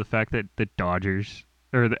also love the fact that the Dodgers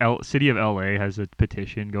or the city of LA has a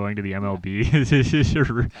petition going to the MLB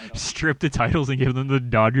to strip the titles and give them to the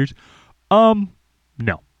Dodgers. No.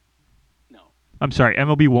 No. I'm sorry,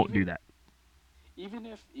 MLB won't do that. Even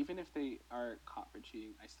if they are caught for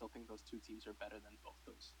cheating, I still think those 2 teams are better than both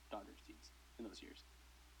those Dodgers teams in those years.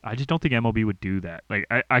 I just don't think MLB would do that. Like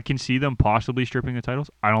I can see them possibly stripping the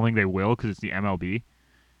titles. I don't think they will because it's the MLB.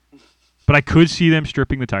 But I could see them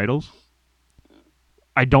stripping the titles.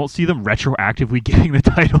 I don't see them retroactively giving the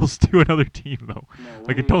titles to another team though. No,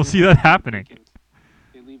 like I don't see that happening.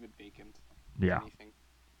 They leave it vacant. Yeah. Anything.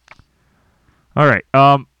 All right.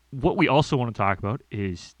 What we also want to talk about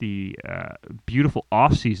is the beautiful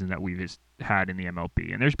offseason that we've had in the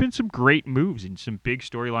MLB. And there's been some great moves and some big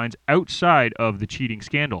storylines outside of the cheating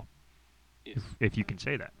scandal, yes. if you can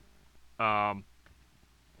say that.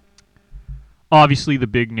 Obviously, the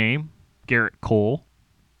big name, Garrett Cole,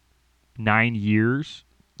 9 years,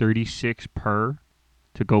 36 per,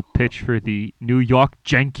 to go pitch for the New York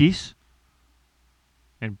Yankees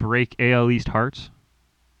and break AL East hearts.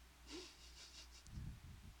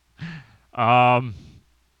 I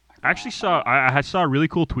saw a really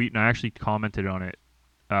cool tweet and I actually commented on it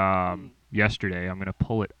yesterday. I'm gonna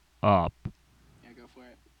pull it up. Yeah, go for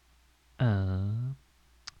it.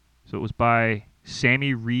 So it was by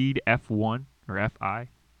Sammy Reed F1 or FI. I'm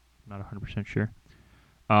not 100% sure.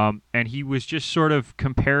 And he was just sort of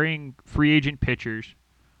comparing free agent pitchers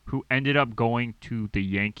who ended up going to the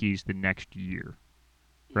Yankees the next year,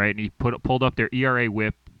 right? And he pulled up their ERA,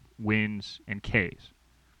 WHIP, wins, and Ks.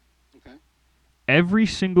 Okay. Every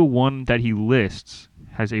single one that he lists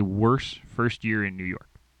has a worse first year in New York.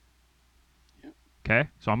 Yep. Okay?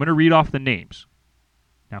 So I'm going to read off the names.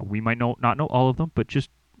 Now, we might not know all of them, but just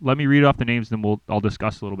let me read off the names, then I'll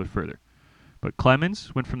discuss a little bit further. But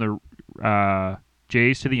Clemens went from the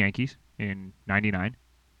Jays to the Yankees in '99.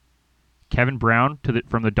 Kevin Brown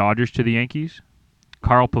from the Dodgers to the Yankees.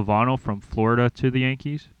 Carl Pavano from Florida to the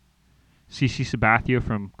Yankees. CC Sabathia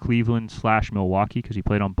from Cleveland/Milwaukee because he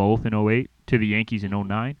played on both in 08 to the Yankees in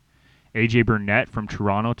 09. AJ Burnett from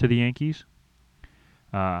Toronto to the Yankees.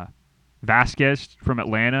 Vasquez from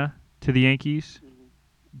Atlanta to the Yankees.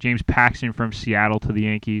 Mm-hmm. James Paxton from Seattle to the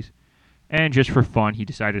Yankees. And just for fun, he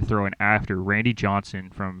decided to throw in after Randy Johnson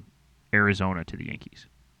from Arizona to the Yankees.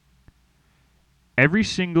 Every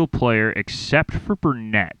single player except for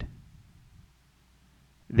Burnett,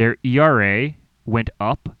 their ERA went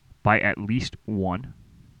up by at least 1.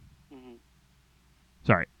 Mm-hmm.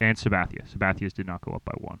 Sorry, and Sabathia. Sabathia's did not go up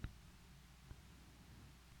by 1.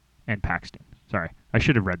 And Paxton. Sorry, I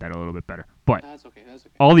should have read that a little bit better. But that's okay.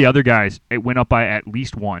 All the other guys, it went up by at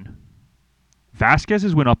least 1.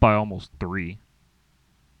 Vasquez's went up by almost 3.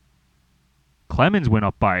 Clemens went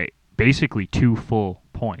up by basically 2 full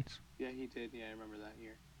points. Yeah, he did. Yeah, I remember that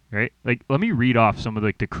year. Right? Like, let me read off some of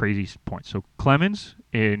the crazy points. So Clemens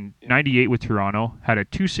in 98 with Toronto had a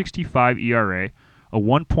 2.65 ERA, a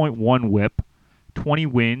 1.1 WHIP, 20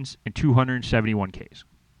 wins, and 271 Ks.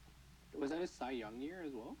 Was that his Cy Young year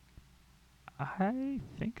as well? I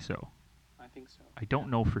think so. I think so. I don't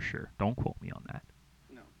know for sure. Don't quote me on that.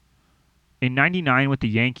 No. In 99 with the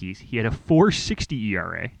Yankees, he had a 4.60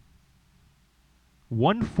 ERA,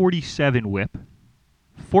 147 WHIP,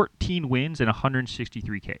 14 wins, and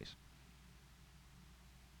 163 Ks.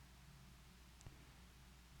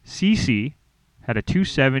 CC had a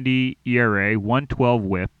 2.70 ERA, 112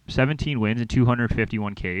 WHIP, 17 wins, and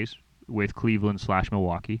 251 Ks with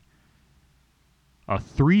Cleveland/Milwaukee. A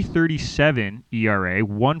 3.37 ERA,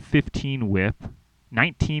 115 WHIP,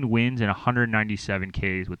 19 wins, and 197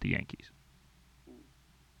 Ks with the Yankees.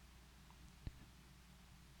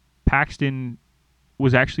 Paxton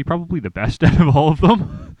was actually probably the best out of all of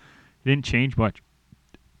them. It didn't change much.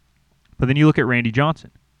 But then you look at Randy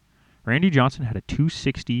Johnson. Randy Johnson had a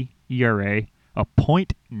 2.60 ERA, a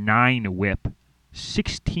 .9 WHIP,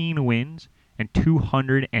 16 wins, and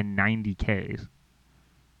 290 Ks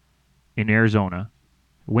in Arizona.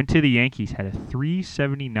 Went to the Yankees, had a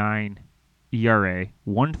 3.79 ERA,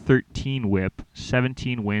 113 WHIP,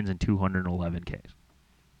 17 wins, and 211 Ks.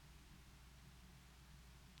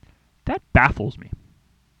 That baffles me.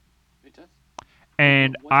 It does.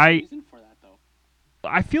 And What's the reason for that, though?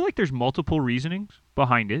 I feel like there's multiple reasonings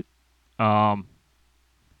behind it. Obviously,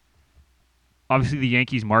 the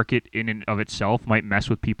Yankees market in and of itself might mess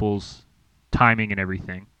with people's timing and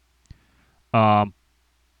everything. But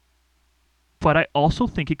I also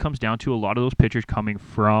think it comes down to a lot of those pitchers coming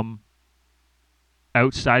from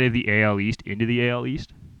outside of the AL East into the AL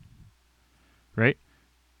East, right?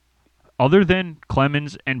 Other than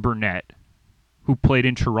Clemens and Burnett, who played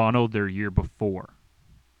in Toronto their year before,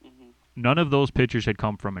 none of those pitchers had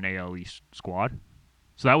come from an AL East squad.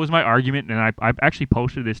 So that was my argument, and I actually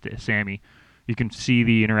posted this to Sammy. You can see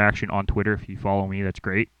the interaction on Twitter if you follow me. That's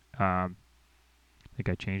great. I think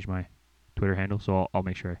I changed my Twitter handle, so I'll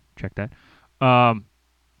make sure I check that.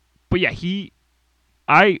 But yeah,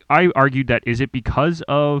 I argued that is it because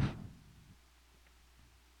of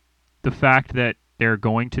the fact that they're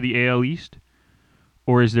going to the AL East,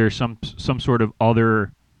 or is there some sort of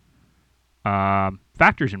other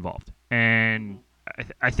factors involved? And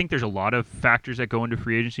I think there's a lot of factors that go into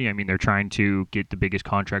free agency. I mean, they're trying to get the biggest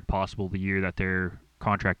contract possible the year that their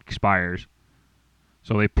contract expires.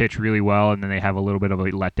 So they pitch really well, and then they have a little bit of a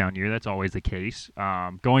letdown year. That's always the case.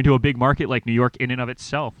 Going to a big market like New York in and of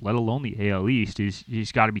itself, let alone the AL East,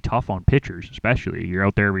 is got to be tough on pitchers, especially. You're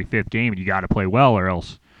out there every fifth game, and you got to play well, or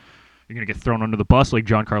else you're going to get thrown under the bus like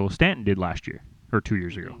Giancarlo Stanton did last year, or 2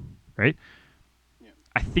 years ago, right? Yeah.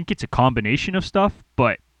 I think it's a combination of stuff,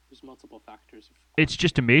 but there's multiple factors. It's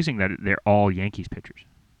just amazing that they're all Yankees pitchers,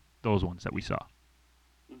 those ones that we saw,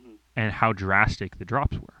 and how drastic the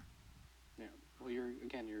drops were. Yeah. Well, you're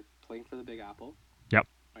playing for the Big Apple. Yep.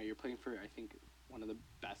 You're playing for, I think, one of the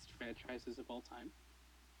best franchises of all time.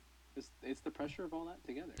 It's the pressure of all that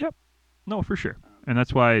together. Yep. No, for sure. And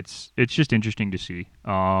that's why it's just interesting to see.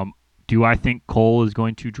 Do I think Cole is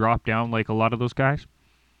going to drop down like a lot of those guys?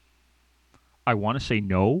 I want to say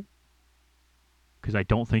no, because I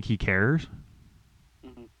don't think he cares.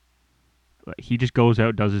 He just goes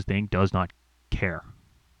out, does his thing, does not care.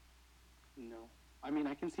 No. I mean,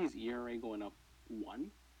 I can see his ERA going up 1.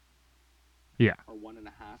 Yeah. Or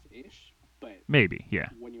 1.5-ish, but maybe, yeah.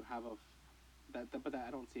 When you have but I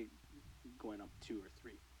don't see it going up 2 or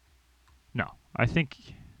 3. No, I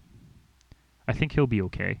think he'll be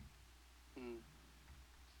okay.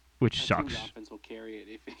 Which sucks. The offense will carry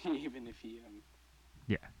it even if he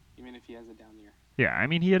has a down year. Yeah, I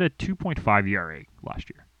mean he had a 2.5 ERA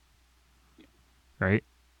last year. Yeah. Right?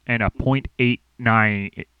 And a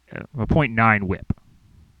 .89 WHIP.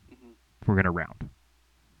 If we're going to round.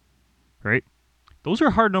 Right? Those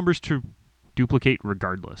are hard numbers to duplicate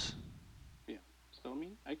regardless. Yeah. So I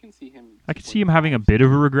mean, I can see him having a bit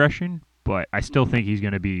of a regression, but I still think he's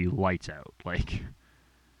going to be lights out. Like,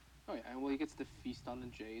 oh yeah, well he gets to feast on the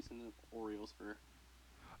Jays and the Orioles for.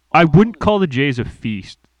 I wouldn't call the Jays a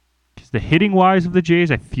feast, because the hitting wise of the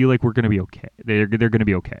Jays, I feel like we're going to be okay. They're going to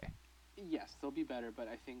be okay. Yes, they'll be better, but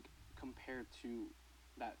I think compared to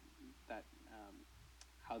that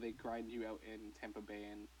how they grind you out in Tampa Bay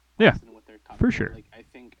and Boston with their top for sure. Like I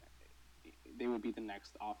think they would be the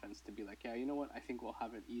next offense to be like, yeah, you know what? I think we'll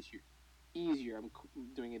have an easier. I'm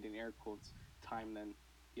doing it in air quotes time than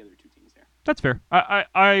the other two teams there. That's fair.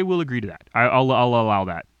 I will agree to that. I'll allow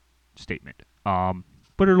that statement.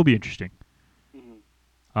 But it'll be interesting.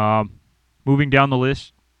 Moving down the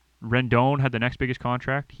list, Rendon had the next biggest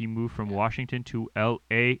contract. He moved from Washington to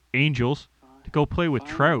L.A. Angels to go play with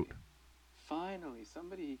Trout. Finally,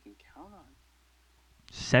 somebody he can count on.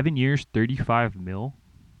 7 years, $35 million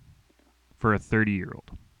for a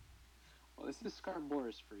 30-year-old. Well, this is Scott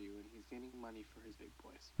Boras for you, and he's getting money for his big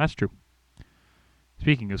boys. That's true.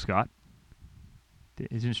 Speaking of Scott,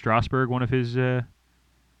 Isn't Strasburg one of his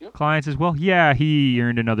clients as well? Yeah, he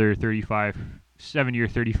earned another 7-year,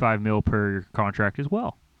 35 mil per contract as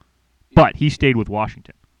well. But he stayed with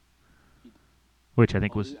Washington, which I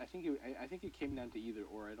think was. I think it came down to either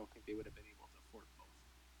or. I don't think they would have been able to afford both.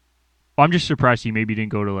 I'm just surprised he maybe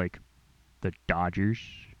didn't go to like the Dodgers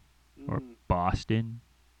or Boston.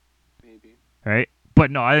 Maybe. Right?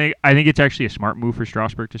 But no, I think it's actually a smart move for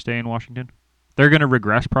Strasburg to stay in Washington. They're going to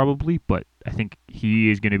regress probably, but I think he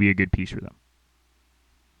is going to be a good piece for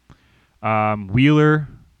them. Wheeler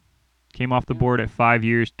came off the board at 5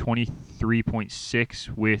 years,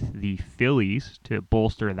 23.6 with the Phillies to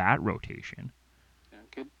bolster that rotation.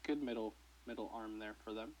 Yeah, good middle arm there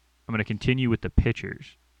for them. I'm going to continue with the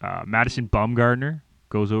pitchers. Madison Bumgarner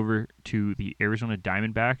goes over to the Arizona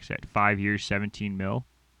Diamondbacks at 5 years, 17 mil.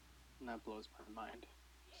 And that blows my mind.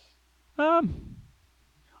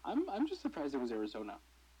 I'm just surprised it was Arizona.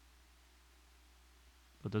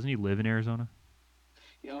 But doesn't he live in Arizona?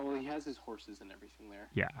 Yeah, well, he has his horses and everything there.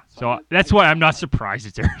 Yeah, so that's why I'm not surprised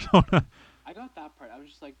it's Arizona. I got that part. I was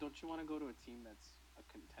just like, don't you want to go to a team that's a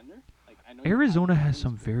contender? Like, I know Arizona has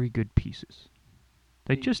some very good pieces.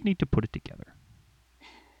 They just need to put it together.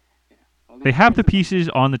 Yeah. Well, they have the pieces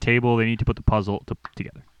on the table. They need to put the puzzle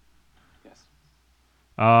together. Yes.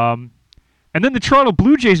 And then the Toronto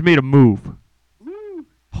Blue Jays made a move. Woo!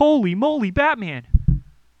 Holy moly, Batman!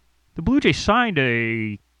 The Blue Jays signed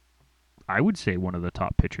I would say one of the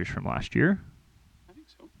top pitchers from last year. I think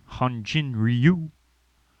so. Hyun-Jin Ryu.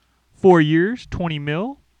 4 years, 20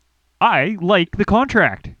 mil. I like the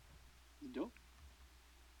contract. Dope.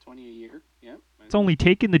 20 a year. Yeah. It's only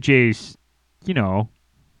taken the Jays,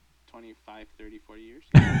 25, 30, 40 years.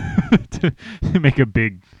 to make a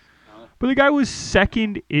big. But the guy was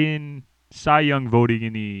second in Cy Young voting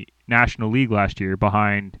in the National League last year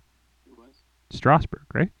behind Strasburg,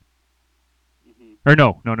 right? Mm-hmm. Or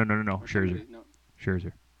no. Scherzer. No.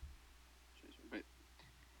 Scherzer. But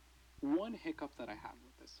one hiccup that I have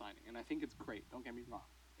with this signing, and I think it's great, don't get me wrong,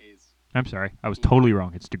 is... I'm sorry. I was totally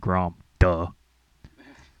wrong. It's DeGrom. Duh.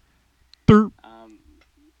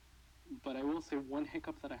 But I will say one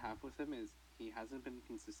hiccup that I have with him is he hasn't been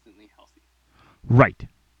consistently healthy. Right.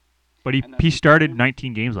 But he started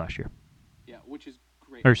 19 games last year. Yeah, which is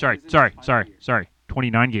great. Or sorry.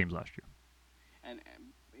 29 games last year. And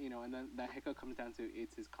then that hiccup comes down to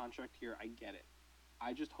it's his contract here. I get it.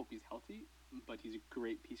 I just hope he's healthy, but he's a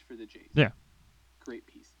great piece for the Jays. Yeah. Great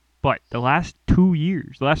piece. But the last 3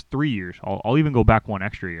 years, I'll even go back one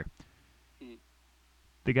extra year.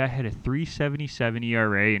 The guy had a 3.77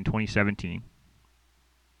 ERA in 2017.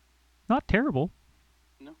 Not terrible.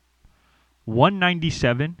 No.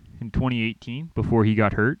 197 in 2018 before he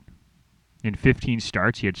got hurt. In 15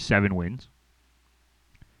 starts, he had 7 wins.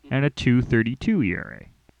 And a 2.32 ERA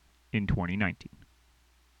in 2019.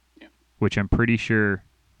 Yeah. Which I'm pretty sure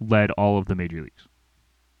led all of the major leagues.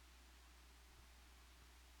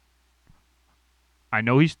 I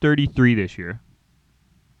know he's 33 this year.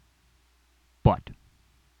 But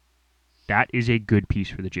that is a good piece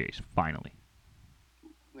for the Jays, finally.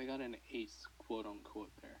 They got an ace, quote unquote,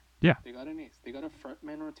 there. Yeah. They got an ace. They got a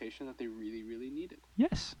frontman rotation that they really, really needed.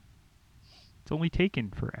 Yes. It's only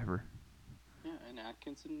taken forever. Yeah, and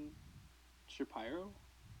Atkinson, Shapiro,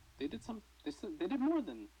 they did they did more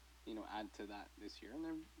than, add to that this year,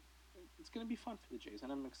 and it's going to be fun for the Jays,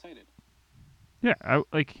 and I'm excited. Yeah,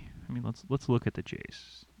 let's look at the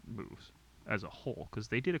Jays moves as a whole, because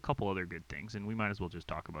they did a couple other good things, and we might as well just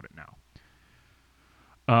talk about it now.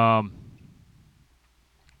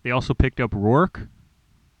 They also picked up Rourke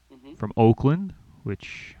from Oakland,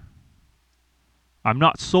 which I'm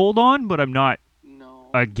not sold on, but I'm not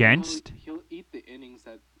against. He'll eat the innings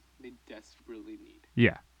that they desperately need.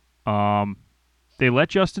 Yeah. They let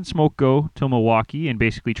Justin Smoke go to Milwaukee and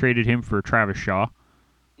basically traded him for Travis Shaw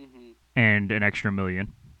and an extra $1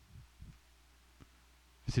 million.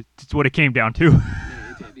 It's what it came down to. Yeah,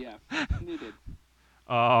 it did, yeah. They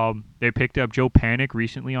did. They picked up Joe Panik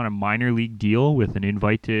recently on a minor league deal with an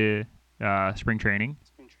invite to spring training.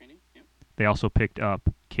 Yep. They also picked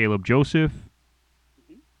up Caleb Joseph,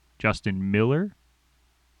 Justin Miller,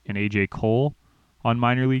 and AJ Cole on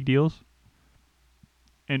minor league deals.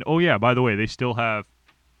 And, by the way, they still have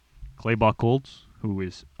Clay Buchholz, who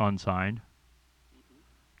is unsigned.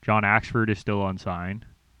 John Axford is still unsigned.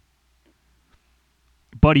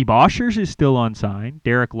 Buddy Boschers is still unsigned.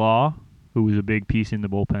 Derek Law, who was a big piece in the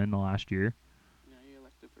bullpen the last year. Now you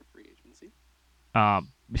elected for free agency.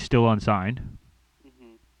 Is still unsigned.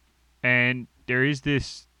 And there is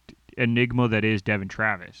this enigma that is Devin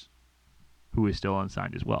Travis, who is still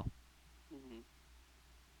unsigned as well.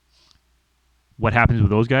 what happens with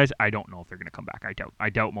those guys, I don't know if they're going to come back. I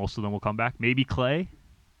doubt most of them will come back. Maybe Clay,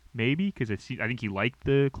 maybe, because I think he liked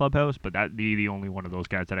the clubhouse, but that'd be the only one of those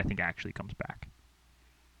guys that I think actually comes back.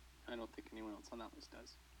 I don't think anyone else on that list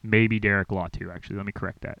does. Maybe Derek Law too. Actually, let me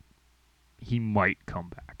correct that. He might come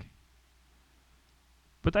back.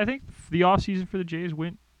 But I think the offseason for the Jays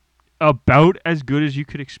went about as good as you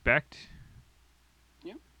could expect.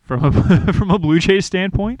 Yeah. From a from a Blue Jays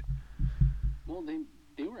standpoint. Well,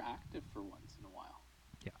 they were active for once in a while.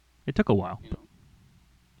 Yeah, it took a while. You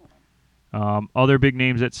know. Other big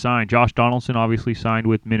names that signed. Josh Donaldson obviously signed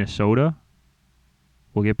with Minnesota.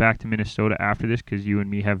 We'll get back to Minnesota after this because you and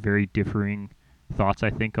me have very differing thoughts, I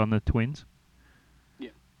think, on the Twins.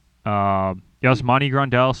 Yeah. Yasmani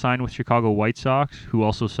Grandal signed with Chicago White Sox, who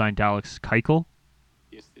also signed Alex Keuchel.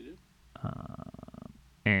 Yes, they did.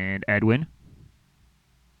 And Edwin.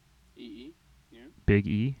 EE. Yeah. Big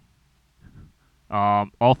E.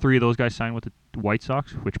 All three of those guys signed with the White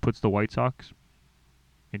Sox, which puts the White Sox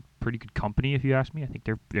in pretty good company, if you ask me. I think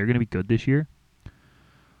they're going to be good this year.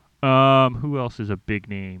 Who else is a big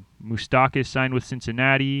name? Moustakas signed with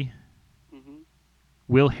Cincinnati. Mm-hmm.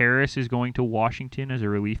 Will Harris is going to Washington as a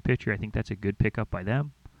relief pitcher. I think that's a good pickup by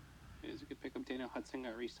them. It is a good pickup. Daniel Hudson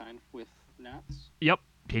got re-signed with Nats. Yep.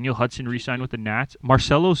 Daniel Hudson re-signed with the Nats.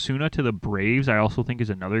 Marcelo Osuna to the Braves, I also think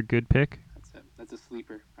is another good pick. That's a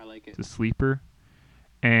sleeper. I like it. It's a sleeper.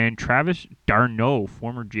 And Travis d'Arnaud,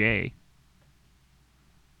 former Jay,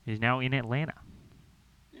 is now in Atlanta.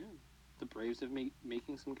 Yeah. The Braves have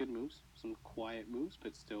making some good moves, some quiet moves,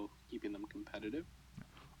 but still keeping them competitive.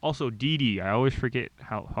 Also, Didi. I always forget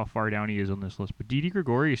how far down he is on this list, but Didi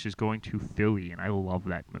Gregorius is going to Philly, and I love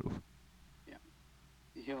that move. Yeah.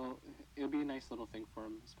 It'll be a nice little thing for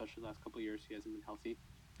him, especially the last couple of years he hasn't been healthy.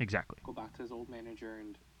 Exactly. Go back to his old manager,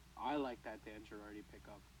 and I like that Dan Girardi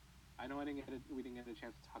pickup. I know we didn't get a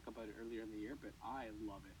chance to talk about it earlier in the year, but I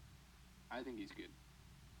love it. I think he's good.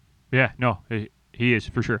 Yeah, no, he is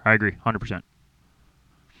for sure. I agree, 100%.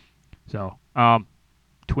 So,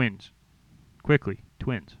 Twins. Quickly,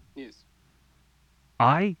 Twins. Yes.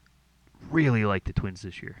 I really like the Twins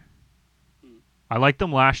this year. Hmm. I liked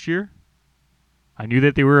them last year. I knew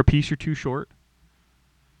that they were a piece or two short.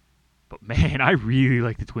 But, man, I really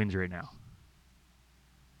like the Twins right now.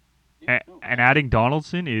 Yeah, And adding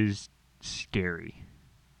Donaldson is scary.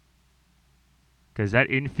 Because that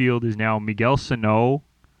infield is now Miguel Sano,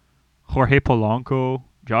 Jorge Polanco,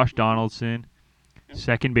 Josh Donaldson. Yep.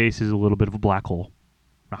 Second base is a little bit of a black hole.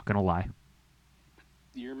 Not going to lie.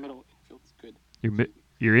 Your middle infield is good.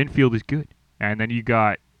 Your infield is good. And then you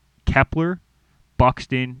got Kepler,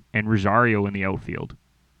 Buxton, and Rosario in the outfield.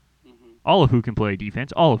 Mm-hmm. All of who can play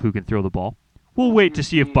defense, all of who can throw the ball. We'll wait to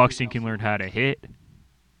see if Buxton can learn how to hit.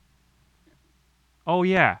 Oh,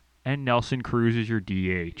 yeah. And Nelson Cruz is your DH.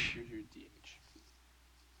 Here's your DH.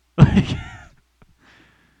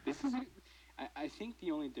 This is. I think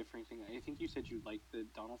the only different thing. I think you said you like the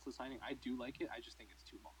Donaldson signing. I do like it. I just think it's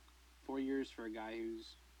too long. 4 years for a guy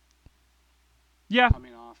who's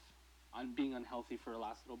coming off on being unhealthy for the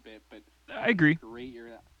last little bit. But I agree. Great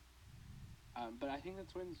year. But I think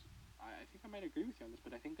the Twins. I think I might agree with you on this.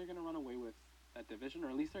 But I think they're going to run away with that division, or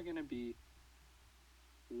at least they're going to be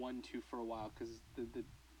 1-2 for a while because the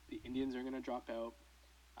Indians are going to drop out.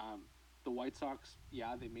 The White Sox,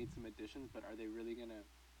 yeah, they made some additions, but are they really going to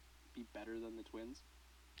be better than the Twins?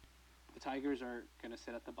 The Tigers are going to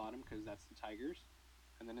sit at the bottom because that's the Tigers.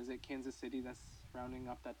 And then is it Kansas City that's rounding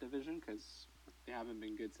up that division? Because they haven't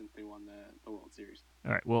been good since they won the World Series.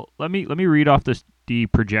 All right, well, let me read off the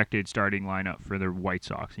projected starting lineup for the White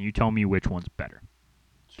Sox, and you tell me which one's better.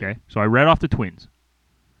 Sure. Okay? So I read off the Twins.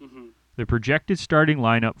 Mm-hmm. The projected starting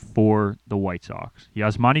lineup for the White Sox.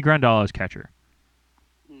 Yasmani Grandal as catcher.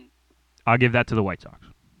 I'll give that to the White Sox.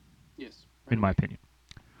 Yes. In my opinion.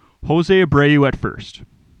 Jose Abreu at first.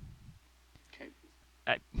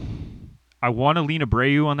 Okay. I want to lean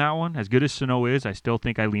Abreu on that one. As good as Sano is, I still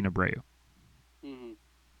think I lean Abreu. Mm-hmm.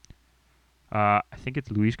 I think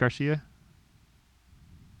it's Luis Garcia.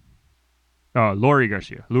 Lurie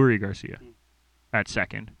Garcia at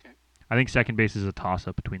second. Okay. I think second base is a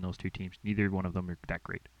toss-up between those two teams. Neither one of them are that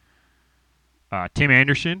great. Tim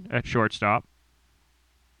Anderson at shortstop.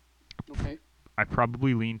 Okay. I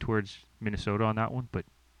probably lean towards Minnesota on that one, but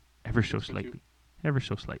ever so So slightly. Ever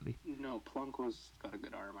so slightly. No, Polanco's got a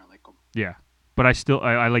good arm. I like him. Yeah. But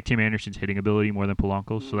I like Tim Anderson's hitting ability more than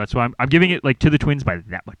Polanco's, so Mm. that's why I'm giving it to the Twins by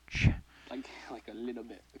that much. Like a little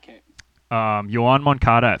bit. Okay. Yoan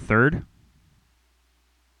Moncada at third.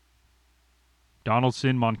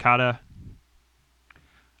 Donaldson, Moncada.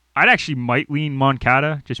 I'd actually might lean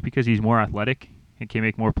Moncada just because he's more athletic and can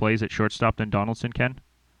make more plays at shortstop than Donaldson can.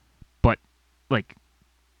 But like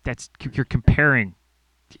you're comparing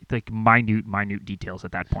like minute details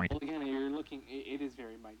at that point. Well, again, you're looking. It is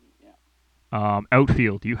very minute. Yeah.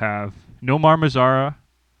 Outfield, you have Nomar Mazara,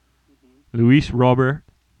 Mm-hmm. Luis Robert,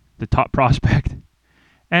 the top prospect,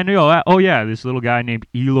 and this little guy named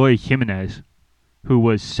Eloy Jimenez, who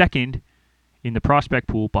was second in the prospect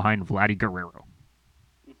pool behind Vladdy Guerrero.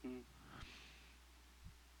 Mm-hmm.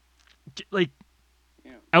 Like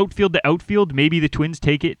Yeah. outfield to outfield, maybe the Twins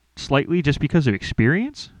take it slightly just because of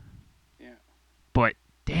experience. Yeah. But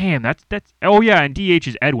damn, that's. Oh yeah, and DH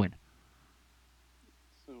is Edwin.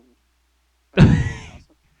 So. That's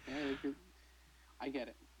awesome. Yeah, I get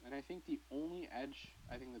it, and I think the only edge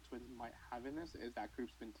I think the Twins might have in this is that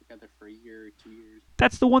group's been together for a year or 2 years.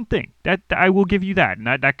 That's the one thing that I will give you that, and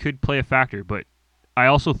that could play a factor. But I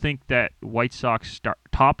also think that White Sox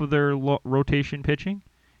top of their rotation pitching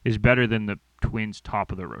is better than the Twins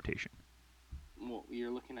top of their rotation. Well,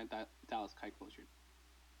 you're looking at that Dallas Keuchel.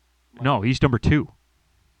 No, he's number 2.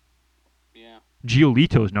 Yeah.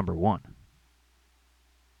 Giolito is number 1.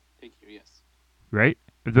 Thank you. Yes. Right?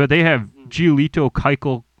 But they have Giolito,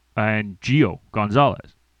 Keuchel, and Gio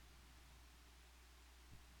Gonzalez.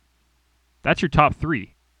 That's your top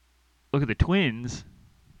 3. Look at the Twins.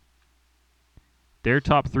 Their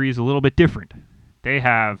top 3 is a little bit different. They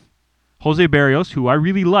have Jose Barrios, who I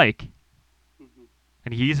really like,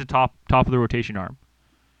 and he's a top of the rotation arm.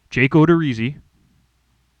 Jake Odorizzi,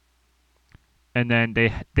 and then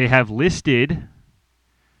they have listed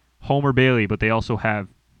Homer Bailey, but they also have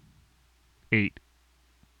 8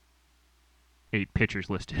 pitchers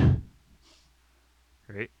listed.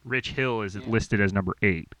 Right? Rich Hill is listed as number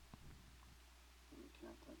 8.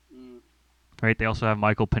 Right? They also have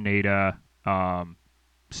Michael Pineda,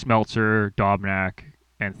 Smeltzer, Dobnak,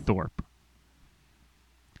 and Thorpe.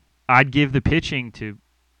 I'd give the pitching to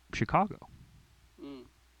Chicago.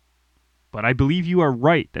 But I believe you are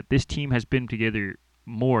right that this team has been together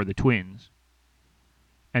more, the Twins,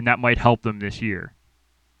 and that might help them this year.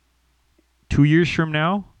 2 years from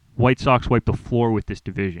now, White Sox wipe the floor with this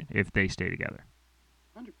division if they stay together.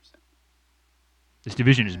 100%. This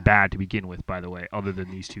division is bad to begin with, by the way, other than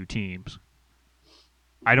these 2 teams.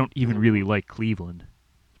 I don't even really like Cleveland,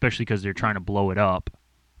 especially because they're trying to blow it up.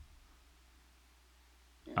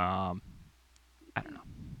 I don't know.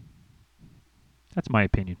 That's my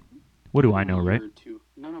opinion. What do I know, right?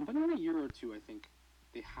 No, but in a year or 2, I think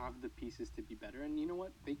they have the pieces to be better. And you know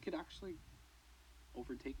what? They could actually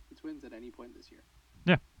overtake the Twins at any point this year.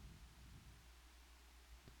 Yeah.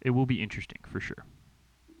 It will be interesting, for sure.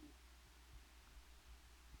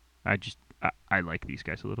 I like these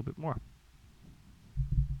guys a little bit more.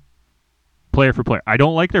 Player for player. I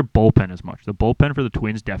don't like their bullpen as much. The bullpen for the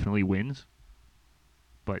Twins definitely wins.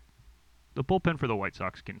 But the bullpen for the White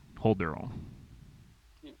Sox can hold their own.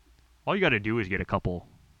 Yeah. All you got to do is get a couple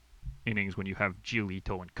innings when you have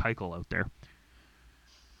Giolito and Keuchel out there.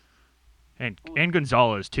 And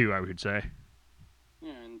Gonzalez, too, I would say.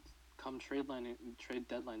 Yeah, and come trade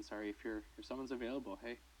deadline, if someone's available,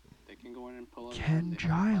 hey, they can go in and pull out. Ken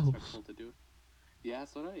Giles. To do. Yeah,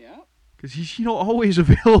 yeah. Because he's always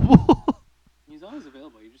available. He's always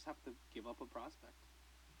available. You just have to give up a prospect.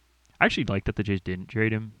 I actually like that the Jays didn't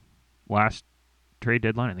trade him last trade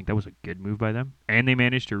deadline. I think that was a good move by them. And they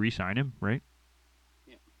managed to re-sign him, right?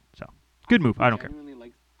 Yeah. So, good move. I don't care.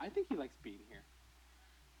 I think he likes being here.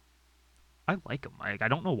 I like him. I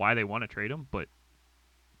don't know why they want to trade him, but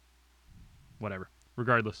whatever.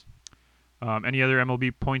 Regardless. Any other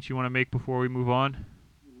MLB points you want to make before we move on?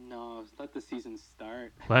 No, let the season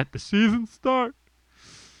start. Let the season start.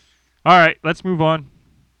 All right, let's move on.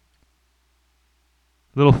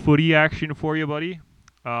 Little footy action for you, buddy.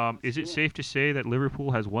 Is it safe to say that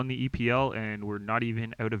Liverpool has won the EPL and we're not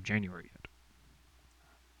even out of January yet?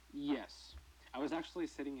 Yes. I was actually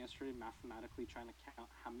sitting yesterday mathematically trying to count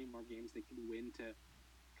how many more games they could win to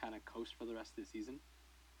kind of coast for the rest of the season.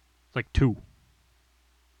 It's like 2.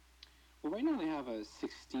 Well, right now they have a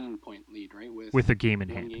 16-point lead, right? With a game in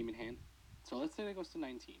one hand. Game in hand. So let's say that goes to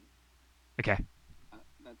 19. Okay.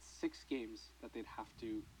 That's 6 games that they'd have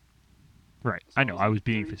to. Right. So I know. I was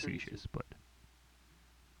being 30, facetious, but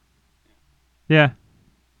yeah,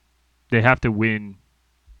 they have to win.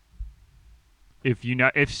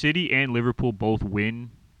 If City and Liverpool both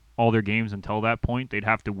win all their games until that point, they'd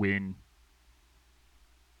have to win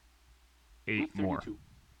 8 more.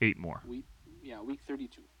 8 more. Week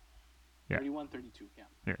 32. Yeah. 31, 32, yeah.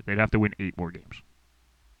 Yeah, they'd have to win 8 more games.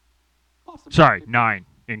 Possibly. Sorry, 9,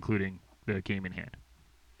 including the game in hand.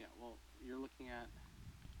 Yeah, well, you're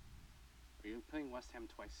playing West Ham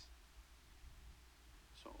twice.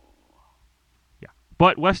 So. Yeah,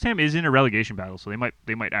 but West Ham is in a relegation battle, so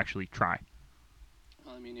they might actually try.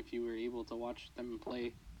 mean, if you were able to watch them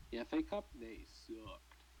play the FA Cup, they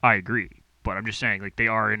sucked. I agree, but I'm just saying, like, they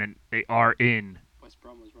are in. West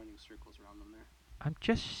Brom was running circles around them there. I'm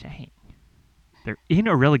just saying, they're in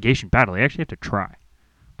a relegation battle. They actually have to try,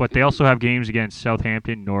 but they also have games against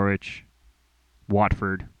Southampton, Norwich,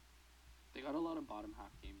 Watford, They got a lot of bottom half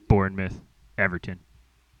games. Bournemouth, Everton.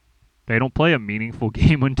 They don't play a meaningful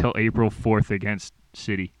game until April 4th against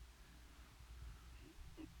City.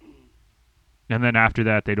 And then after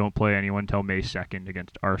that, they don't play anyone until May 2nd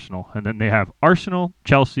against Arsenal. And then they have Arsenal,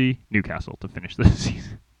 Chelsea, Newcastle to finish the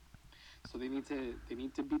season. So they need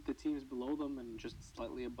to beat the teams below them and just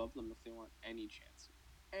slightly above them if they want any chance.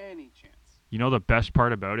 Any chance. You know the best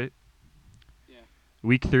part about it? Yeah.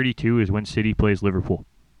 Week 32 is when City plays Liverpool.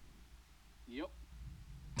 Yep.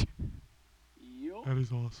 That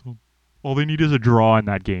is awesome. All they need is a draw in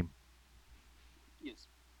that game. Yes.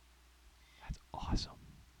 That's awesome.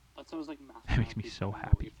 That's always like That makes me so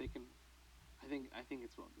mathematically happy. if they can, I think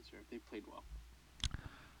it's well deserved. They played well.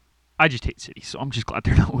 I just hate City, so I'm just glad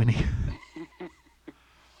they're not winning.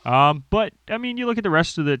 But I mean, you look at the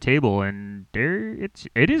rest of the table, and it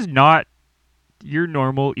is not your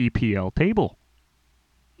normal EPL table.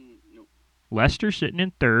 Nope. Leicester sitting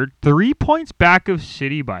in third, 3 points back of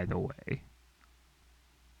City, by the way,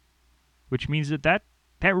 which means that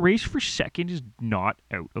race for second is not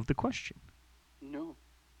out of the question. No.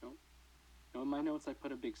 In my notes, I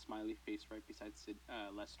put a big smiley face right beside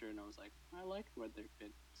Leicester, and I was like, I like where they've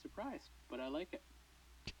been. Surprised, but I like it.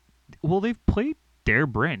 Well, they've played their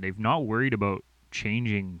brand. They've not worried about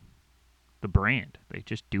changing the brand. They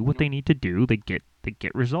just do what they need to do. They get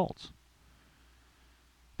results.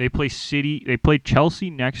 They play City. They play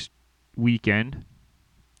Chelsea next weekend,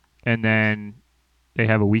 and then they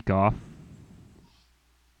have a week off,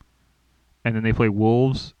 and then they play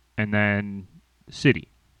Wolves, and then City,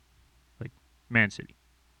 like Man City.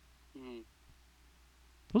 Mm-hmm.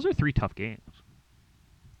 Those are 3 tough games.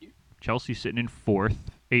 Yeah. Chelsea's sitting in 4th,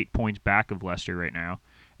 8 points back of Leicester right now,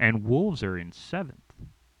 and Wolves are in 7th,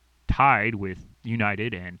 tied with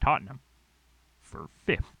United and Tottenham for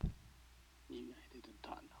 5th. United and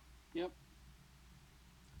Tottenham. Yep.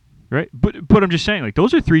 Right, but I'm just saying, like,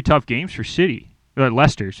 those are 3 tough games for City,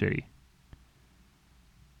 Leicester City.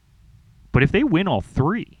 But if they win all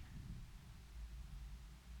 3,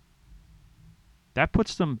 that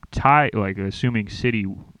puts them tied. Like, assuming City,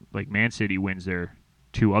 like Man City, wins their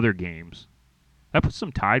 2 other games, that puts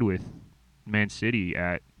them tied with Man City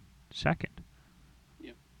at 2nd.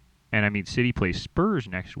 Yep. And I mean, City plays Spurs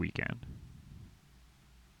next weekend,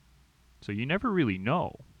 so you never really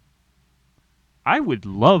know. I would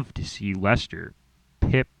love to see Leicester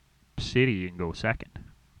pip City and go 2nd.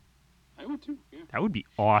 I would too. Yeah. That would be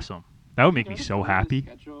awesome. That would make me so happy.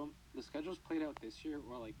 The schedule's played out this year,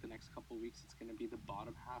 or like the next couple of weeks, it's going to be the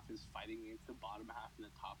bottom half is fighting against the bottom half, and the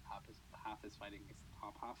top half is fighting against the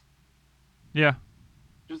top half. Yeah.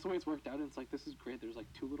 Just the way it's worked out, and it's like, this is great. There's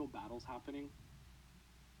like 2 little battles happening.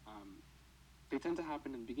 They tend to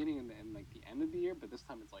happen in the beginning and like the end of the year, but this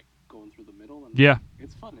time it's like going through the middle, and Yeah.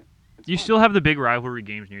 it's fun. You still have the big rivalry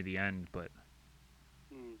games near the end, but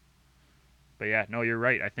yeah, no, you're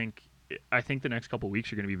right. I think the next couple of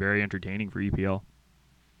weeks are going to be very entertaining for EPL.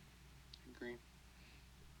 Agree.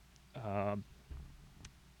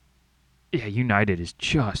 Yeah, United is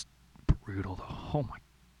just brutal, though. Oh my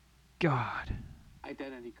God.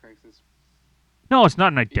 Identity crisis. No, it's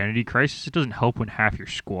not an identity crisis. It doesn't help when half your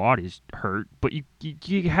squad is hurt, but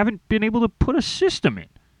you haven't been able to put a system in.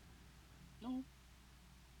 No.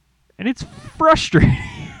 And it's frustrating.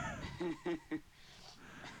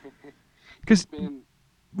 Because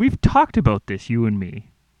we've talked about this, you and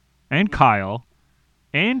me, and Kyle,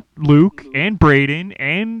 and Luke, and Braden,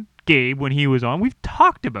 and Gabe when he was on. We've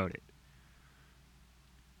talked about it.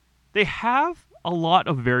 They have a lot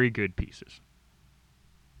of very good pieces.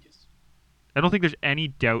 Yes. I don't think there's any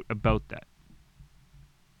doubt about that.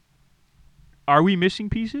 Are we missing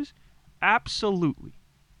pieces? Absolutely.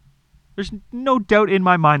 There's no doubt in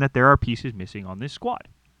my mind that there are pieces missing on this squad.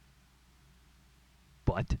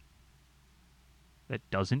 But that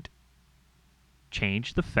doesn't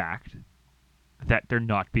change the fact that they're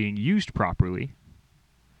not being used properly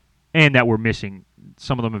and that we're missing.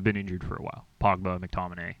 Some of them have been injured for a while. Pogba,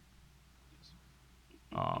 McTominay.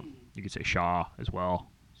 You could say Shaw as well.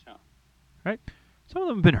 Shaw. Right? Some of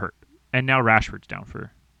them have been hurt. And now Rashford's down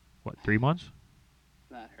for, 3 months?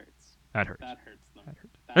 That hurts. That hurts. That hurts them. That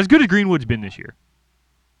hurts. As good as Greenwood's been this year,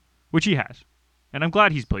 which he has, and I'm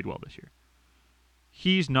glad he's played well this year,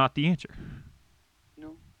 he's not the answer.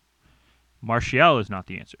 No. Martial is not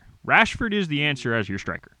the answer. Rashford is the answer as your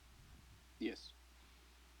striker. Yes.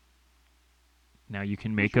 Now you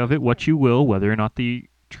can make of it what you will, whether or not the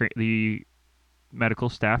medical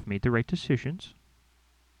staff made the right decisions.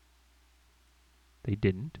 They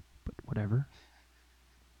didn't, but whatever.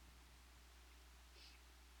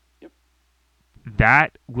 Yep.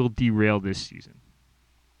 That will derail this season.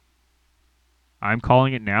 I'm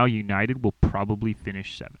calling it now. United will probably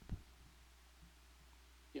finish 7th.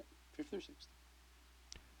 Yep, 5th or 6th.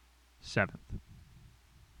 7th.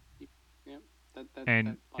 Yep.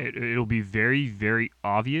 And it'll be very, very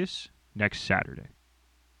obvious next Saturday.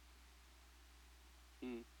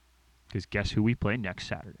 Because guess who we play next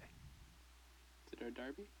Saturday? Is it our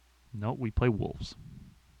derby? No, we play Wolves.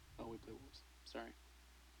 Oh, we play Wolves.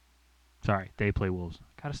 Sorry, they play Wolves.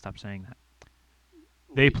 I gotta stop saying that.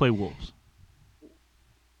 They play Wolves.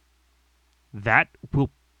 That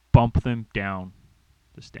will bump them down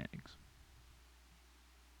the standings.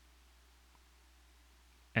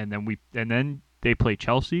 And then they play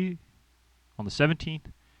Chelsea on the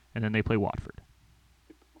 17th, and then they play Watford.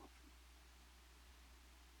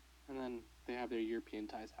 And then they have their European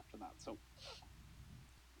ties after that. So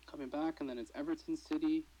coming back, and then it's Everton,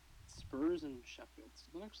 City, Spurs, and Sheffield. So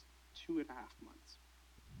the next 2.5 months.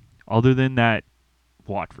 Other than that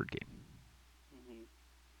Watford game.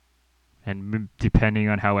 Mm-hmm. And depending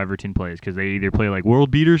on how Everton plays, because they either play like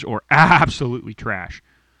world beaters or absolutely trash.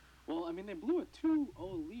 Well, I mean, they blew a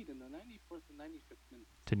 2-0 lead in the 94th and 95th minutes.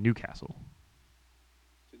 To Newcastle.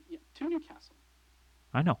 To Newcastle.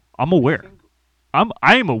 I know. I'm aware.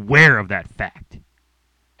 I am aware of that fact.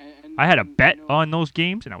 I had a bet on those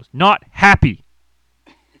games, and I was not happy.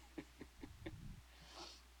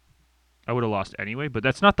 I would have lost anyway, but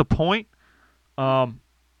that's not the point.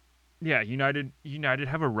 Yeah, United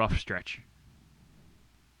have a rough stretch.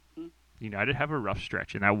 United have a rough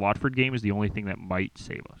stretch, and that Watford game is the only thing that might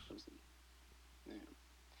save us. Yeah.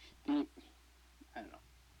 I don't know.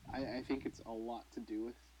 I think it's a lot to do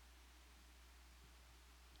with.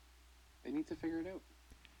 They need to figure it out.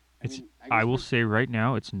 I will say right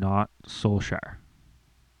now, it's not Solskjaer.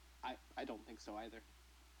 I don't think so either.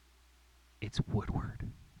 It's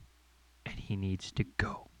Woodward, and he needs to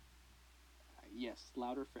go. Yes,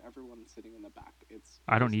 louder for everyone sitting in the back.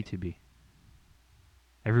 I don't need to be.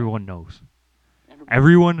 Everyone knows.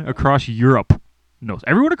 Everyone across Europe knows.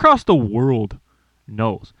 Everyone across the world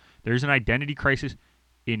knows. There's an identity crisis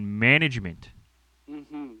in management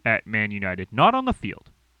at Man United, not on the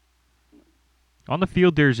field. On the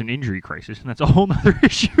field, there's an injury crisis, and that's a whole other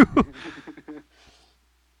issue.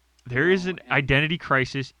 There is an identity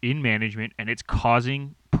crisis in management, and it's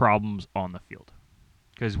causing problems on the field.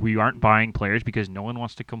 Because we aren't buying players because no one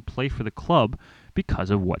wants to come play for the club because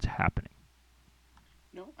of what's happening.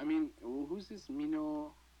 No, I mean, who's this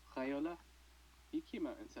Mino Raiola? He came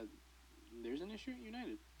out and said, there's an issue at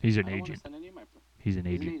United. He's an I don't agent. Want to send any of my He's an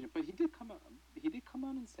agent. But he did come out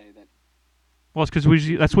and say that. Well, it's because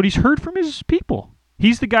that's what he's heard from his people.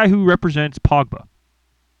 He's the guy who represents Pogba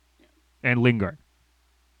and Lingard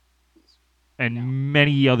and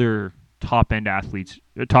many other top-end athletes,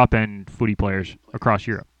 top-end footy players across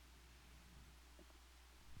Europe.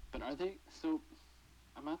 But are they... So,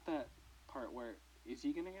 I'm at that part where, is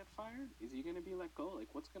he going to get fired? Is he going to be let go? Like,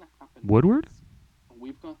 what's going to happen? Woodward?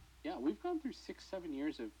 We've gone through 6-7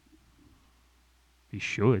 years of... He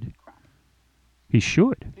should. Crap. He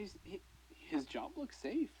should. But his job looks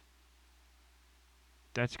safe.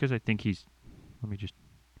 That's because I think he's... Let me just...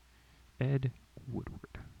 Ed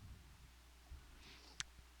Woodward.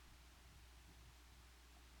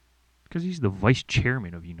 Because he's the vice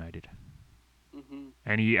chairman of United. Mm-hmm.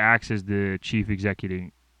 And he acts as the chief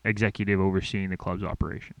executive overseeing the club's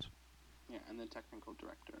operations. Yeah, and the technical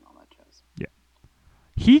director and all that jazz. Yeah.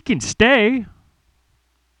 He can stay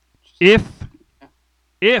if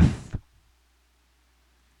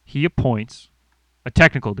he appoints a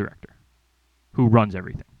technical director who runs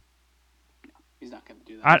everything. No, he's not going to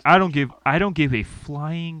do that. I don't give a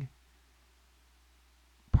flying...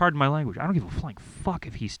 Pardon my language. I don't give a flying fuck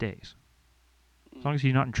if he stays. As long as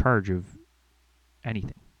he's not in charge of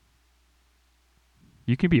anything.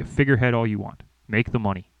 You can be a figurehead all you want. Make the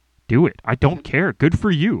money. Do it. I don't care. Good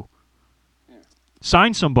for you. Yeah.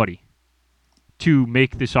 Sign somebody to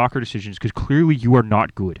make the soccer decisions because clearly you are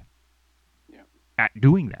not good at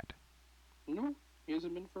doing that. No, he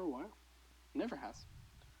hasn't been for a while. Never has.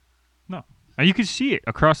 No. And you can see it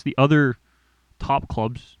across the other top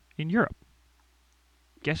clubs in Europe.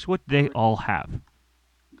 Guess what they all have?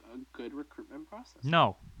 A good recruitment process.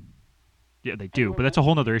 No. Yeah, they do, but that's a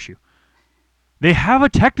whole other issue. They have a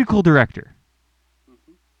technical director.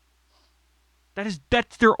 Mm-hmm.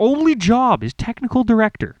 That's their only job is technical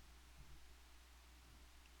director.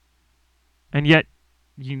 And yet,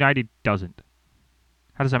 United doesn't.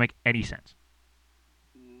 How does that make any sense?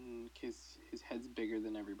 Because his head's bigger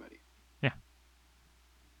than everybody. Yeah.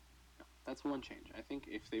 That's one change. I think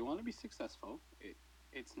if they want to be successful,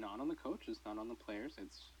 it's not on the coach, it's not on the players,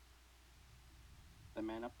 it's the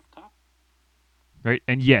man up top. Right?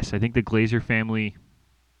 And yes, I think the Glazer family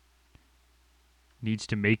needs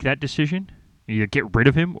to make that decision. Either get rid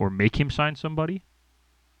of him or make him sign somebody.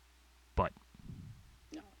 But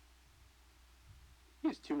No. He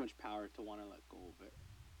has too much power to want to let go of it.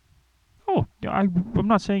 I'm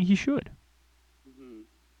not saying he should. Mm-hmm.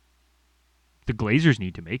 The Glazers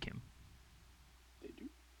need to make him. They do.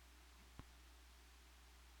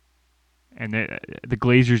 And the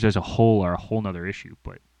Glazers as a whole are a whole nother issue,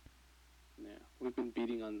 but Yeah, we've been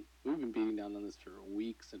beating down on this for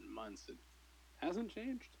weeks and months. It hasn't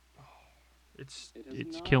changed. it's It has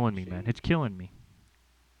it's not killing me, man. changed. It's killing me.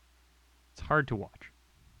 It's hard to watch.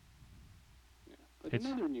 Yeah. But It's-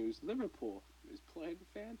 in other news, Liverpool is playing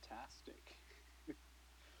fantastic.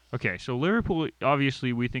 Okay, so Liverpool,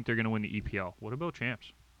 obviously, we think they're going to win the EPL. What about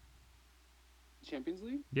champs? Champions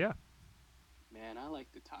League? Yeah. Man, I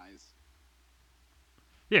like the ties.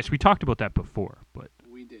 Yes, we talked about that before, but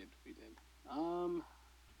We did. I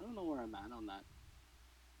don't know where I'm at on that.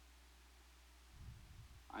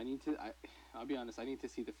 I'll be honest, I need to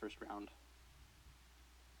see the first round.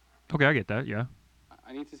 okay, I get that. Yeah.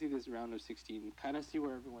 I need to see this round of 16, kind of see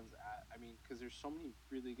where everyone's at. I mean, because there's so many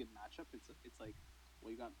really good matchup. It's like,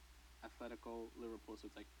 well, you got Atletico, Liverpool, so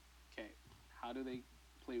it's like, okay, how do they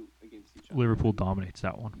play against each other? Liverpool dominates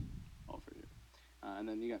that one. Oh, for sure. And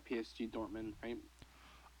then you got PSG, Dortmund, right?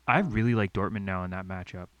 I really like Dortmund now in that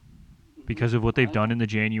matchup Mhm. because of what they've I- done in the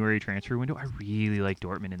January transfer window. I really like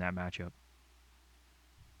Dortmund in that matchup.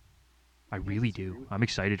 I can't really disagree do. with I'm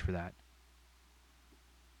excited for that.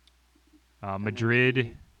 And then Madrid,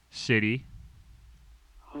 the- City.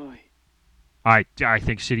 Oy. I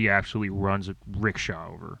think City absolutely runs a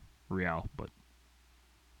rickshaw over Real, but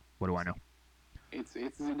what do I know? It's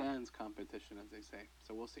Zidane's competition, as they say.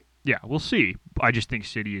 So we'll see. Yeah, we'll see. I just think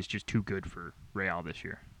City is just too good for Real this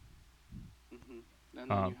year. Mm-hmm. And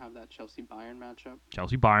then you have that Chelsea Bayern matchup.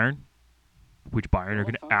 Chelsea Bayern, which Bayern are Well,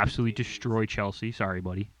 going to Alphonso absolutely Davies. destroy Chelsea. Sorry,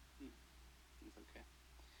 buddy. It's okay.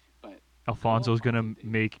 But Alfonso's going Alphonso to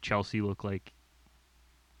Davies. make Chelsea look like,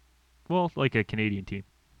 well, like a Canadian team.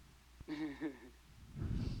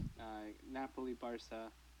 Napoli, Barca,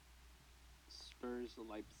 Spurs,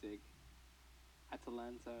 Leipzig,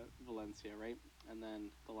 Atalanta, Valencia, right? And then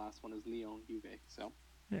the last one is Lyon, Juve. So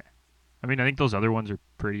I mean, I think those other ones are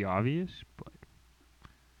pretty obvious, but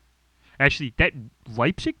actually, that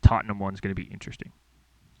Leipzig Tottenham one's going to be interesting.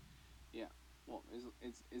 well,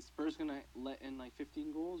 is Spurs gonna let in like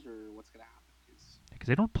 15 goals, or what's gonna happen? Because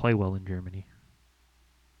they don't play well in Germany.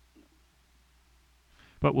 No.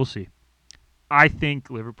 But we'll see. I think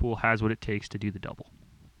Liverpool has what it takes to do the double.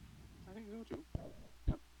 I think so too.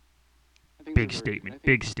 Yep. I think Big they're very good. statement.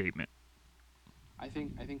 Big statement. I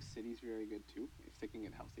think City's very good too if they can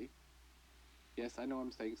get healthy. Yes, I know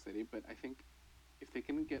I'm saying City, but I think if they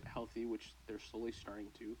can get healthy, which they're slowly starting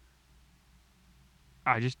to,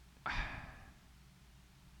 I just.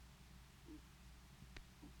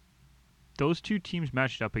 Those two teams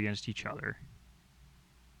matched up against each other.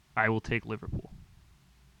 I will take Liverpool.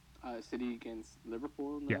 City against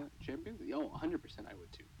Liverpool in the Yeah. Champions. Oh, 100% I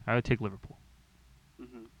would too. I would take Liverpool.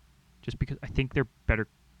 Mm-hmm. Just because I think they're better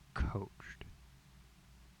coached.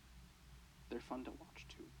 They're fun to watch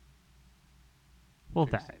too. Well,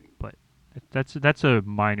 They're that. exciting. But that's a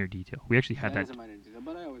minor detail. We actually had That is that. a minor detail,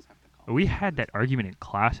 but I always have to call. We it. had that argument in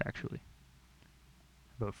class actually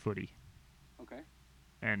about footy. Okay.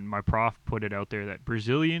 And my prof put it out there that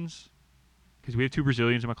Brazilians, because we have two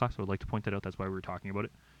Brazilians in my class, so I would like to point that out. That's why we were talking about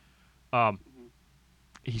it. Mm-hmm.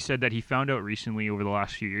 He said that he found out recently over the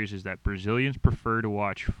last few years is that Brazilians prefer to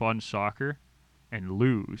watch fun soccer and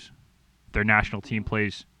lose. Their national team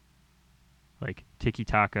plays like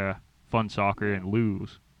tiki-taka, fun soccer, and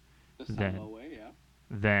lose The Then- Samba way, yeah.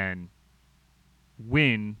 than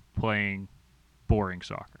win playing boring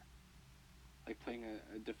soccer. Like playing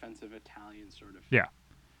a defensive Italian sort of. Yeah.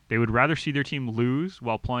 They would rather see their team lose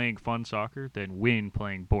while playing fun soccer than win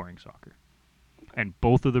playing boring soccer. And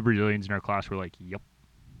both of the Brazilians in our class were like, yep.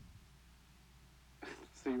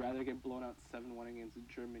 So you'd rather get blown out 7-1 against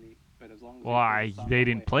Germany, but as long as Well, they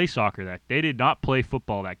didn't play soccer they did not play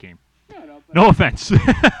football that game. No, but No offense.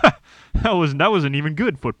 that wasn't even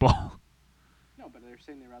good football. No, but they're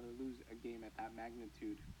saying they'd rather lose a game at that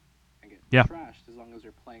magnitude and get Yeah. trashed as long as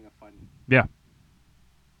they're playing a fun.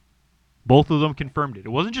 Both of them confirmed it. It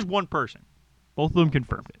wasn't just one person. Both of them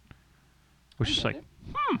confirmed it. Which is I like,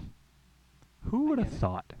 get it. who would I have get it.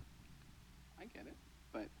 thought? I get it,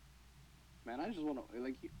 but man. I just want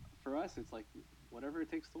to for us. It's like whatever it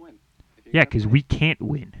takes to win. Yeah, because we can't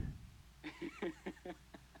win. I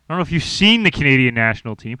don't know if you've seen the Canadian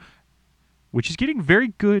national team, which is getting very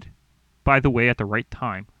good, by the way, at the right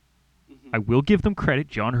time. I will give them credit.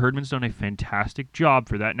 John Herdman's done a fantastic job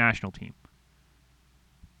for that national team.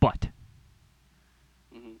 But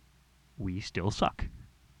we still suck.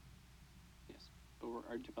 Yes, but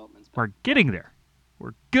our development's We're getting there.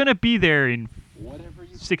 We're going to be there in whatever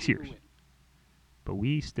you 6 do to years. win. But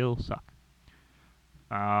we still suck.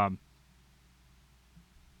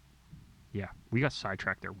 Yeah, we got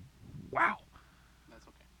sidetracked there. Wow. That's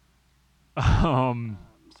okay. Um,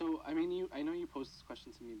 So I mean, I know you posed this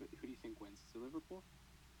question to me, but who do you think wins? Is it Liverpool?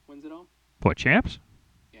 Wins it all? what, champs?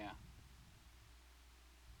 Yeah.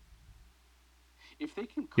 If they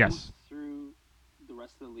can Yes. through the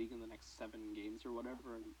rest of the league in the next 7 games or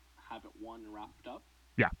whatever and have it won and wrapped up.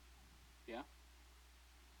 Yeah. Yeah.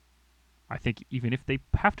 I think even if they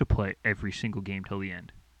have to play every single game till the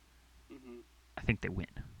end, I think they win.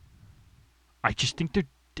 I just think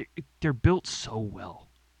they're built so well.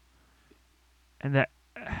 And that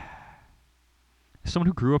as someone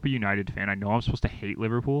who grew up a United fan, I know I'm supposed to hate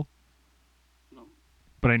Liverpool, No.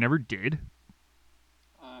 but I never did.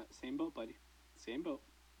 Same boat, buddy. Same boat.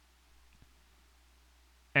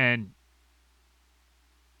 And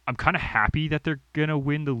I'm kind of happy that they're going to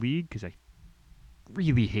win the league because I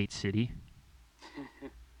really hate City.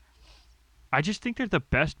 I just think they're the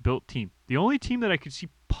best built team. The only team that I could see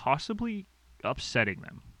possibly upsetting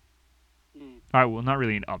them. All right, well, not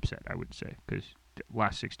really an upset, I would say, because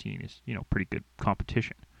last 16 is, pretty good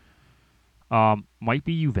competition. Might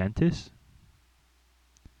be Juventus,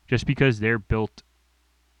 just because they're built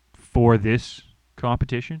for this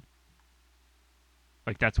competition.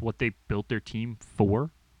 Like, that's what they built their team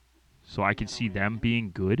for. So I could see them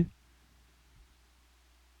being good.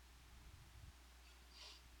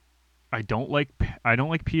 I don't like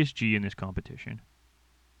PSG in this competition.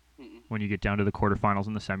 When you get down to the quarterfinals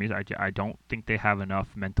and the semis, I don't think they have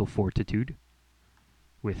enough mental fortitude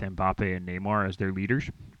with Mbappe and Neymar as their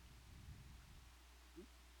leaders.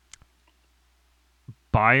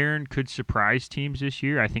 Bayern could surprise teams this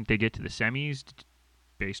year. I think they get to the semis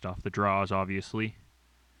based off the draws, obviously.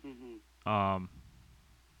 And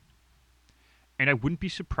I wouldn't be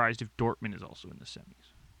surprised if Dortmund is also in the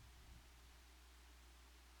semis.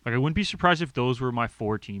 Like, I wouldn't be surprised if those were my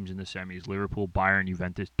 4 teams in the semis: Liverpool, Bayern,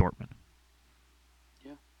 Juventus, Dortmund.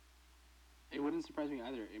 Yeah. It wouldn't surprise me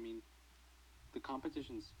either. I mean, the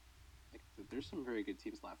competition's there's some very good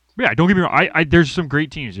teams left. Yeah, don't get me wrong. There's some great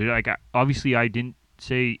teams. Like, obviously, I didn't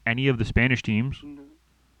say any of the Spanish teams.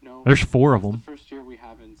 No. There's 4 of them. It's the first year we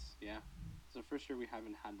haven't. Yeah. It's the first year we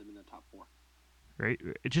haven't had them in the top 4. Right?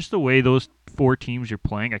 It's just the way those 4 teams are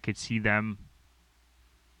playing. I could see them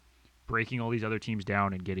breaking all these other teams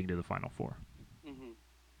down and getting to the Final 4.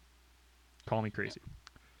 Call me crazy.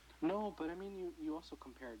 Yeah. No, but I mean, you also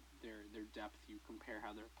compare their depth. You compare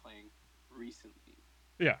how they're playing recently.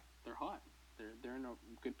 Yeah. They're hot. They're in a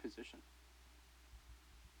good position.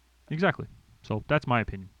 Exactly. So that's my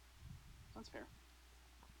opinion. That's fair.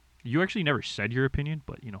 You actually never said your opinion,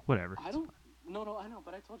 but whatever. I don't. No, I know,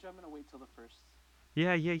 but I told you I'm gonna wait till the first.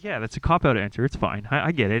 Yeah. That's a cop-out answer. It's fine.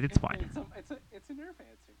 I get it. It's fine. It's a nerve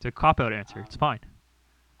answer. It's a cop-out answer. It's fine.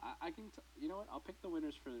 I can. You know what? I'll pick the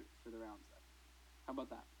winners for the rounds then. How about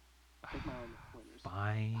that? Pick my own winners.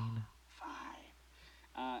 Fine.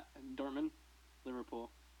 5. Dortmund,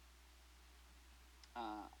 Liverpool.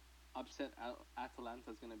 Upset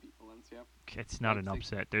Atalanta's gonna beat Valencia. It's not an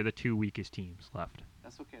upset. They're the 2 weakest teams left.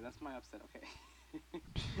 That's okay. That's my upset. Okay.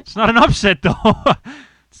 It's not an upset though.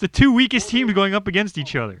 It's the 2 weakest teams going up against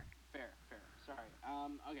each other. Fair. Sorry.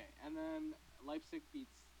 Okay, and then Leipzig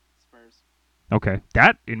beats Spurs. Okay,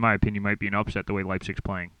 that in my opinion might be an upset the way Leipzig's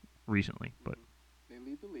playing recently, but they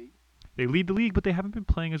lead the league. They lead the league, but they haven't been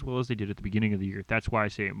playing as well as they did at the beginning of the year. That's why I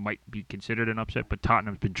say it might be considered an upset, but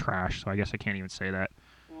Tottenham's been trash, so I guess I can't even say that.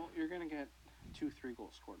 Well, you're going to get 2-3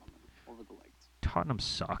 goals scored on them over the legs. Tottenham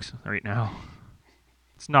sucks right now.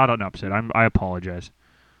 It's not an upset. I apologize.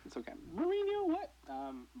 It's okay. Mourinho, what?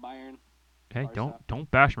 Bayern. Hey, Barca.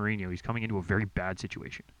 don't bash Mourinho. He's coming into a very bad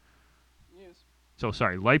situation. Yes. So,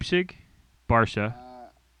 sorry, Leipzig, Barca,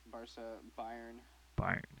 Barca,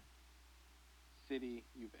 Bayern, City,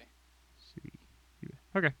 Juve. City, Juve.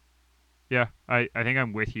 Okay. Yeah, I think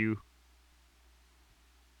I'm with you.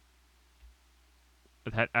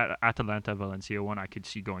 That Atalanta Valencia one, I could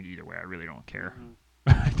see going either way. I really don't care.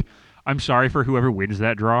 I'm sorry for whoever wins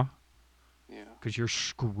that draw. Yeah. Because you're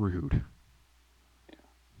screwed. Yeah.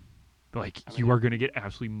 Like, you are going to get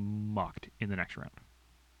absolutely mucked in the next round.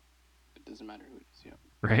 It doesn't matter who it is, yeah.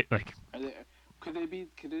 right? Like, Are they, could they be?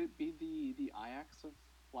 Could it be the Ajax of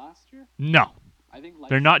last year? no, I think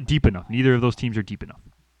they're Leipzig not might deep be enough. Ajax Neither of of those last teams are year. deep enough.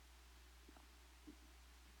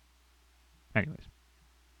 Anyways,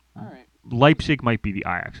 All right. Leipzig might be the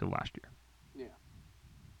Ajax of last year. Yeah.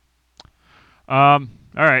 All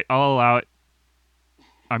right, I'll allow it.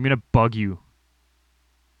 I'm gonna bug you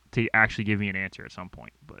to actually give me an answer at some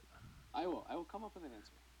point, but I will. I will come up with an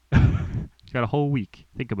answer. you got a whole week.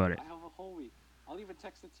 Think about it. I have a whole week. I'll even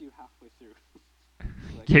text it to you halfway through.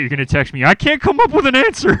 Like, Yeah, you're gonna text me. I can't come up with an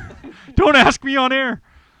answer. Don't ask me on air.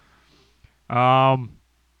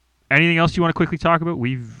 Anything else you want to quickly talk about?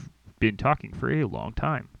 We've been talking for a long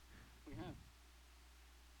time. We have.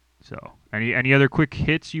 So, any other quick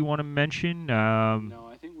hits you want to mention? No,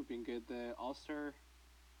 I think we've been good. The All-Star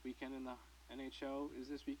weekend in the NHL is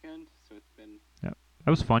this weekend, so it's been. That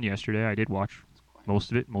was fun yesterday. I did watch It's quiet. most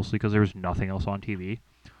of it, mostly because there was nothing else on TV.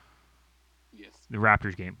 Yes. The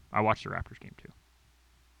Raptors game. I watched the Raptors game too.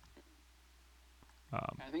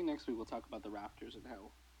 I think next week we'll talk about the Raptors and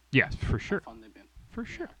how Yes, for sure, fun they've been. for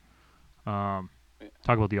sure. Yeah.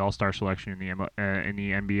 Talk about the All-Star selection in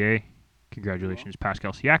the NBA. Congratulations,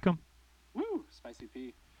 Pascal Siakam. Woo! Spicy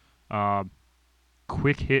P.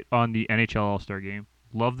 Quick hit on the NHL All-Star game.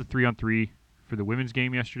 Love the 3-on-3 for the women's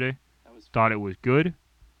game yesterday. That was Thought it was good.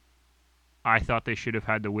 I thought they should have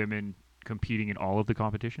had the women competing in all of the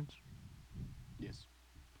competitions. yes.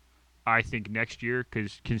 I think next year,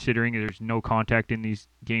 because considering there's no contact in these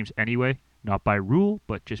games anyway, not by rule,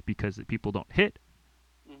 but just because the people don't hit,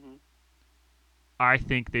 Mm-hmm. I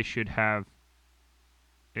think they should have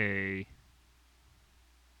a.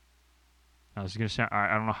 I was gonna say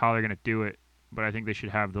I don't know how they're gonna do it, but I think they should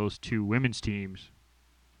have those two women's teams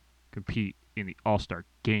compete in the All-Star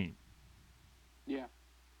game, Yeah.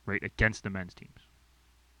 right, against the men's teams.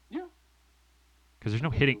 Yeah. Because there's no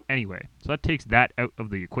hitting anyway, so that takes that out of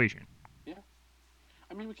the equation. Yeah.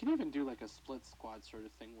 I mean, we can even do like a split squad sort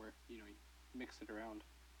of thing where you mix it around.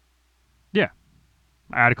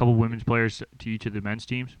 Add a couple women's players to each of the men's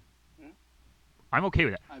teams. Yeah. I'm okay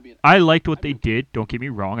with that. I mean, I liked what I'd they be okay. did. Don't get me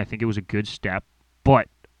wrong. I think it was a good step, but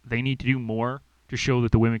they need to do more to show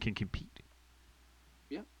that the women can compete.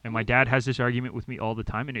 Yeah. And my dad has this argument with me all the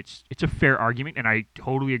time, and it's a fair argument, and I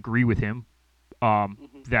totally agree with him.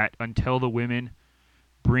 Mhm. That until the women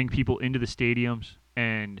bring people into the stadiums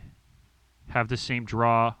and have the same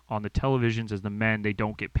draw on the televisions as the men, they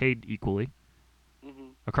don't get paid equally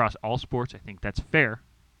Mhm. across all sports. I think that's fair,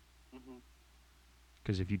 Mhm.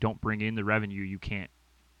 because if you don't bring in the revenue, you can't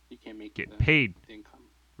You can't make get the paid, income.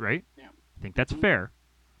 right? Yeah. I think that's Mhm. fair.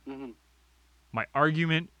 Mhm. My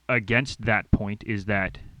argument against that point is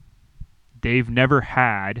that they've never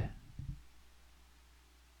had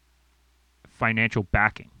financial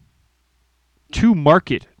backing to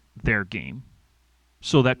market their game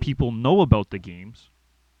so that people know about the games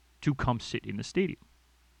to come sit in the stadium.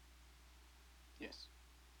 Yes.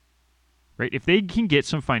 Right? If they can get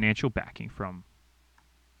some financial backing from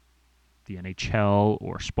the NHL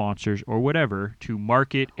or sponsors or whatever to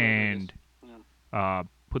market Whoever it and is. Yeah.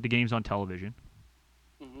 put the games on television.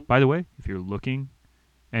 Mhm. By the way, if you're looking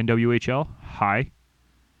NWHL, hi,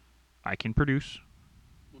 I can produce,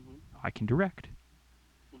 Mhm. I can direct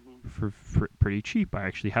Mhm. for pretty cheap. I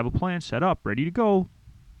actually have a plan set up, ready to go.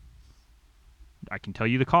 I can tell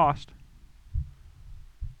you the cost.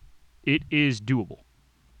 It is doable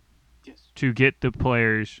Yes. to get the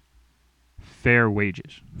players fair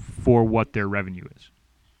wages for what their revenue is.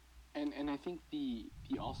 And I think the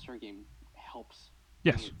All-Star game helps.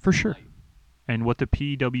 Yes, bring it for to sure. light. And what the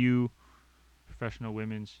PW, Professional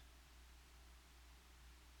Women's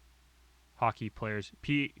Hockey Players,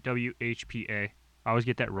 PWHPA, I always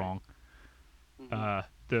get that wrong. Mhm.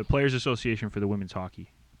 The Players Association for the Women's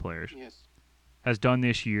Hockey Players Yes. has done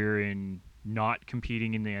this year in not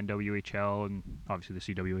competing in the NWHL, and obviously the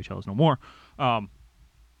CWHL is no more,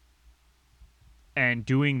 and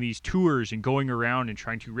doing these tours and going around and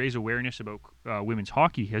trying to raise awareness about women's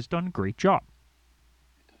hockey has done a great job.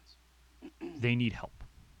 It does. They need help.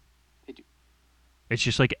 They do. It's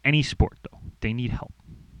just like any sport, though. They need help.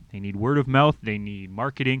 They need word of mouth. They need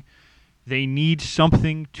marketing. They need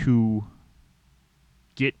something to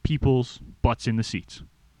get people's butts in the seats.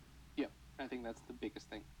 Yeah, I think that's the biggest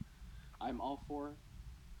thing. I'm all for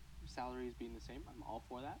salaries being the same. I'm all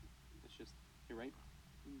for that. It's just, you're right,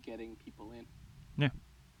 getting people in.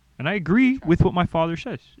 And I agree with what my father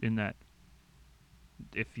says in that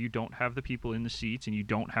if you don't have the people in the seats and you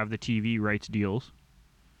don't have the TV rights deals,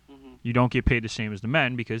 Mm-hmm. you don't get paid the same as the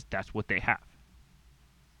men because that's what they have.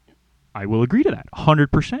 Yep. I will agree to that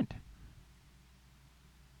 100%.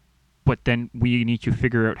 But then we need to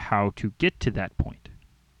figure out how to get to that point.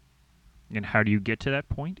 And how do you get to that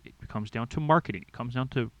point? It comes down to marketing. It comes down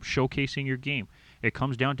to showcasing your game. It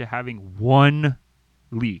comes down to having one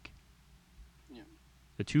league. Yeah.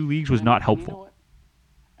 The two leagues was And not you know helpful. what?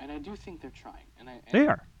 And I do think they're trying. And They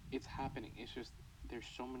are. It's happening. It's just there's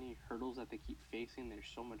so many hurdles that they keep facing. There's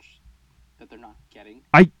so much that they're not getting.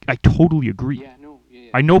 I totally agree. Yeah, no, yeah.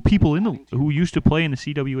 I know I'm people just in adding to who your used to point, play in the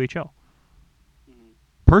CWHL. yeah. Mhm.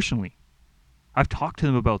 Personally, I've talked to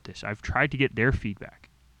them about this. I've tried to get their feedback.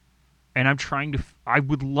 And I'm trying to I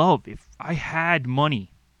would love if I had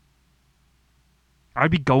money.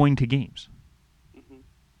 I'd be going to games. Mhm.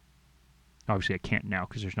 Obviously, I can't now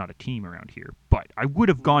because there's not a team around here. But I would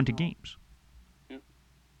have gone to No. games. Yeah.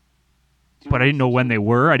 But I didn't know when they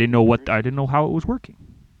were. I didn't know what. I didn't know how it was working.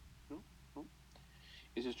 No.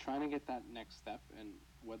 It's just trying to get that next step, and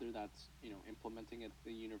whether that's implementing at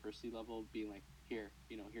the university level, being like,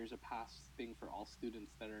 here's a pass thing for all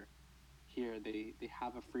students that are here. They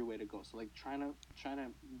have a free way to go. So like trying to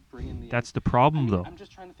bring in the. That's the problem, though. I'm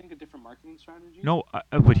just trying to think of different marketing strategies. No,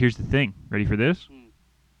 but here's the thing. Ready for this?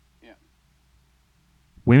 Yeah.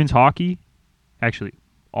 Women's hockey, actually,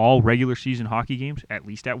 all regular season hockey games, at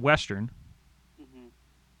least at Western, Mhm.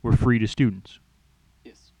 were free to students.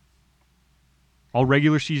 Yes. All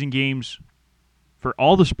regular season games for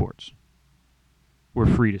all the sports were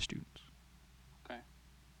free to students. Okay.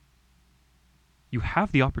 You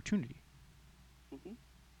have the opportunity. Mhm.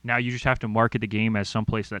 Now you just have to market the game as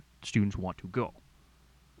someplace that students want to go.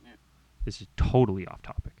 Yeah. This is totally off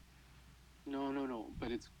topic. No.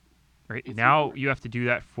 But it's Right? It's Now important. you have to do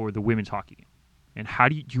that for the women's hockey game. And how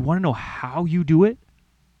do you want to know how you do it?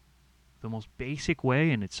 The most basic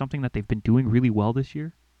way, and it's something that they've been doing really well this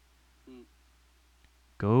year. Mm.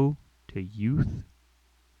 Go to youth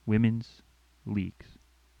women's leagues.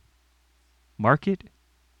 Market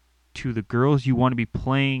to the girls you want to be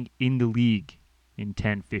playing in the league in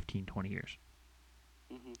 10, 15, 20 years.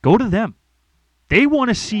 Mhm. Go to them. They want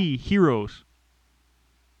to see heroes.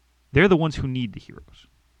 They're the ones who need the heroes.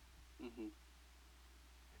 Mhm.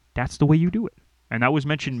 That's the way you do it. And that was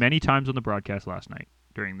mentioned many times on the broadcast last night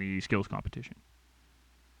during the skills competition.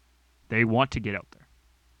 They want to get out there.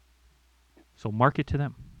 So market to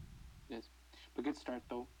them. Yes. But good start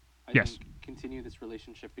though. I Yes. think continue this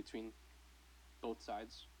relationship between both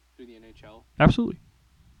sides through the NHL. Absolutely.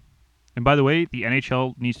 And by the way, the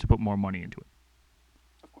NHL needs to put more money into it.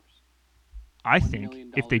 Of course. I $1 think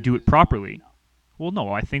million if they do it is not properly, enough. well,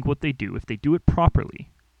 no, I think what they do, if they do it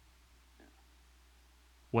properly, Yeah.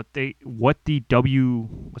 what the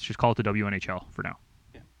W, let's just call it the WNHL for now.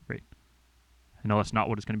 Yeah. Right. I know that's not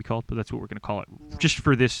what it's going to be called, but that's what we're going to call it, No. just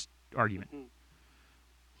for this argument. Mhm.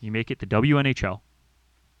 You make it the WNHL.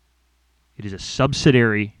 It is a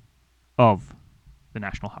subsidiary of the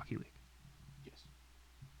National Hockey League. Yes.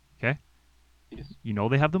 Okay? Yes. You know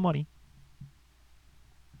they have the money.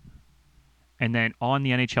 And then on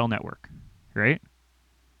the NHL network, right?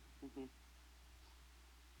 Mhm.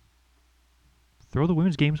 Throw the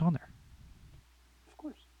women's games on there. Of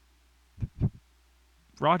course.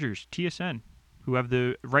 Rogers, TSN, who have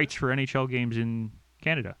the rights for NHL games in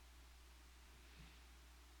Canada.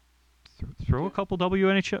 Throw a couple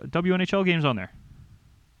WNHL games on there.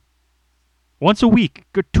 Once a week,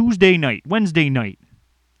 good Tuesday night, Wednesday night.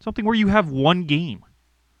 Something where you have one game.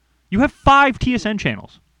 You have 5 TSN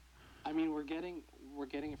channels. I mean, we're getting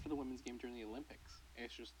it for the women's game during the Olympics.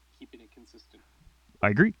 It's just keeping it consistent. I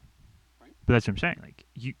agree. Right. But that's what I'm saying. Like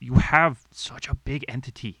you have such a big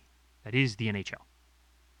entity that is the NHL.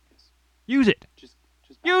 Yes. Use it. Just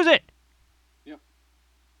Use it.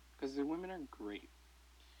 because the women are great.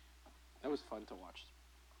 That was fun to watch.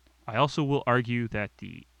 I also will argue that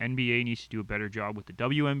the NBA needs to do a better job with the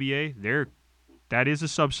WNBA. That is a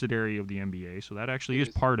subsidiary of the NBA, so that actually It is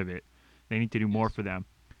is. part of it. They need to do more Yes. for them.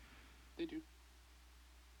 They do.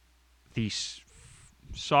 The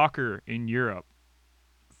soccer in Europe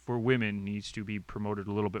for women needs to be promoted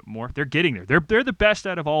a little bit more. They're getting there. They're the best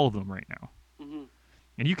out of all of them right now. Mhm.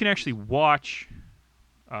 And you can actually watch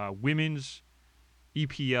women's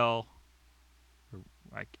EPL.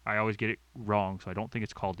 I always get it wrong, so I don't think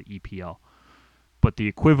it's called the EPL. But the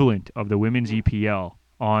equivalent of the women's EPL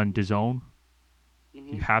on DAZN.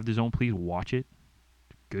 Mhm. You have DAZN, please watch it.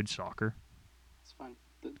 Good soccer. It's fun.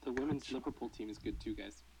 The women's Liverpool team is good too,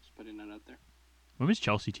 guys. Just putting that out there. Women's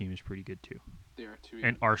Chelsea team is pretty good too. They are too.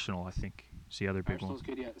 And Arsenal, I think, is the other big Arsenal's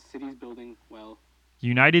one. good. Yeah, City's building well.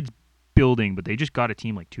 United's building, but they just got a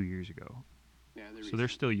team like 2 years ago. Yeah, So they're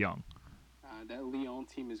still young. That Lyon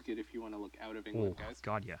team is good if you want to look out of England, Oh, guys.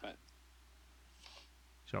 God, yeah. But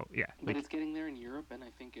So, yeah. but it's getting there in Europe, and I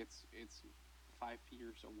think it's 5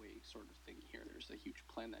 years away, sort of thing. Here, there's a huge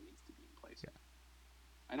plan that needs to be in place.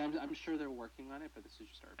 Yeah. And I'm sure they're working on it, but this is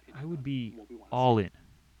just our opinion. I would on be what we want all see. in.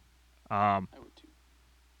 I would too.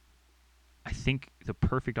 I think the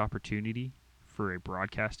perfect opportunity for a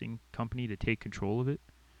broadcasting company to take control of it,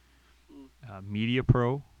 Media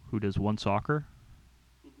Pro, who does One Soccer,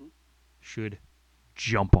 should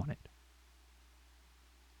jump on it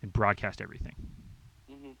and broadcast everything.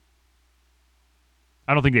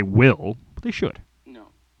 I don't think they will, but they should. No,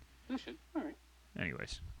 they should. All right.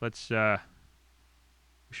 Anyways, let's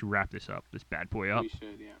we should wrap this up. This bad boy up. We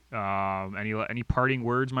should, yeah. Any parting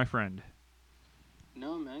words, my friend?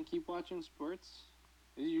 No, man. Keep watching sports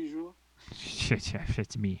as usual.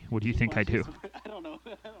 It's me. What do you think I do? I don't know.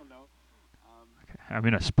 I'm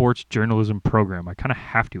in a sports journalism program. I kind of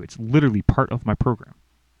have to. It's literally part of my program.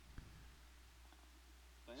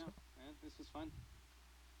 But yeah, man, this was fun.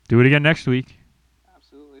 Do it again next week.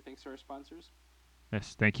 Absolutely. Thanks to our sponsors.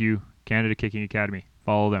 Yes, thank you, Canada Kicking Academy.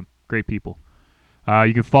 Follow them. Great people.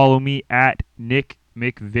 You can follow me at Nick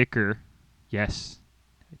McVicker. Yes,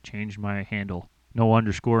 I changed my handle. No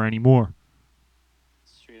underscore anymore.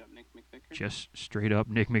 Straight up Nick McVicker. Just straight up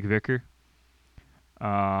Nick McVicker.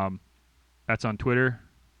 That's on Twitter.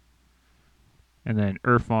 And then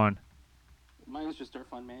Irfan. Mine is just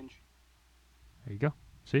Irfan Mange. There you go.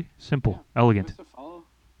 See? Simple. Yeah, Elegant. give us a follow.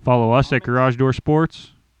 Follow us at Garage Door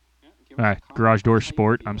Sports. Yeah, give us a comment Garage Door on how you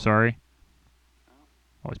Sport. feel. I'm sorry.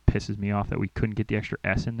 Oh. Always pisses me off that we couldn't get the extra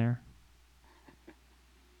S in there.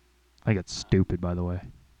 I think it's stupid, by the way.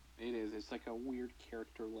 It is. It's like a weird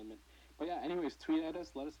character limit. But yeah, anyways, tweet at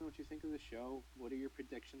us. Let us know what you think of the show. What are your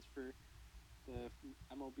predictions for the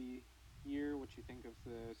MLB year? What you think of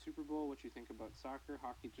the Super Bowl? What you think about soccer,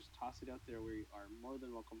 hockey? Just toss it out there. We are more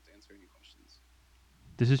than welcome to answer any questions.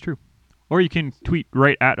 This is true. Or you can tweet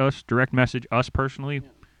right at us, direct message us personally. Yeah.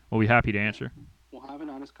 We'll be happy to answer. We'll have an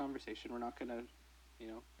honest conversation. We're not going to,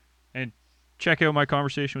 And check out my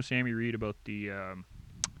conversation with Sammy Reed about the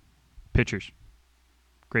pitchers.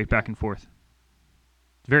 Great back and forth.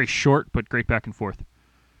 It's very short, but great back and forth.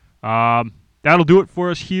 That'll do it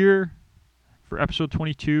for us here for episode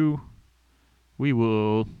 22. We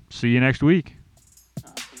will see you next week.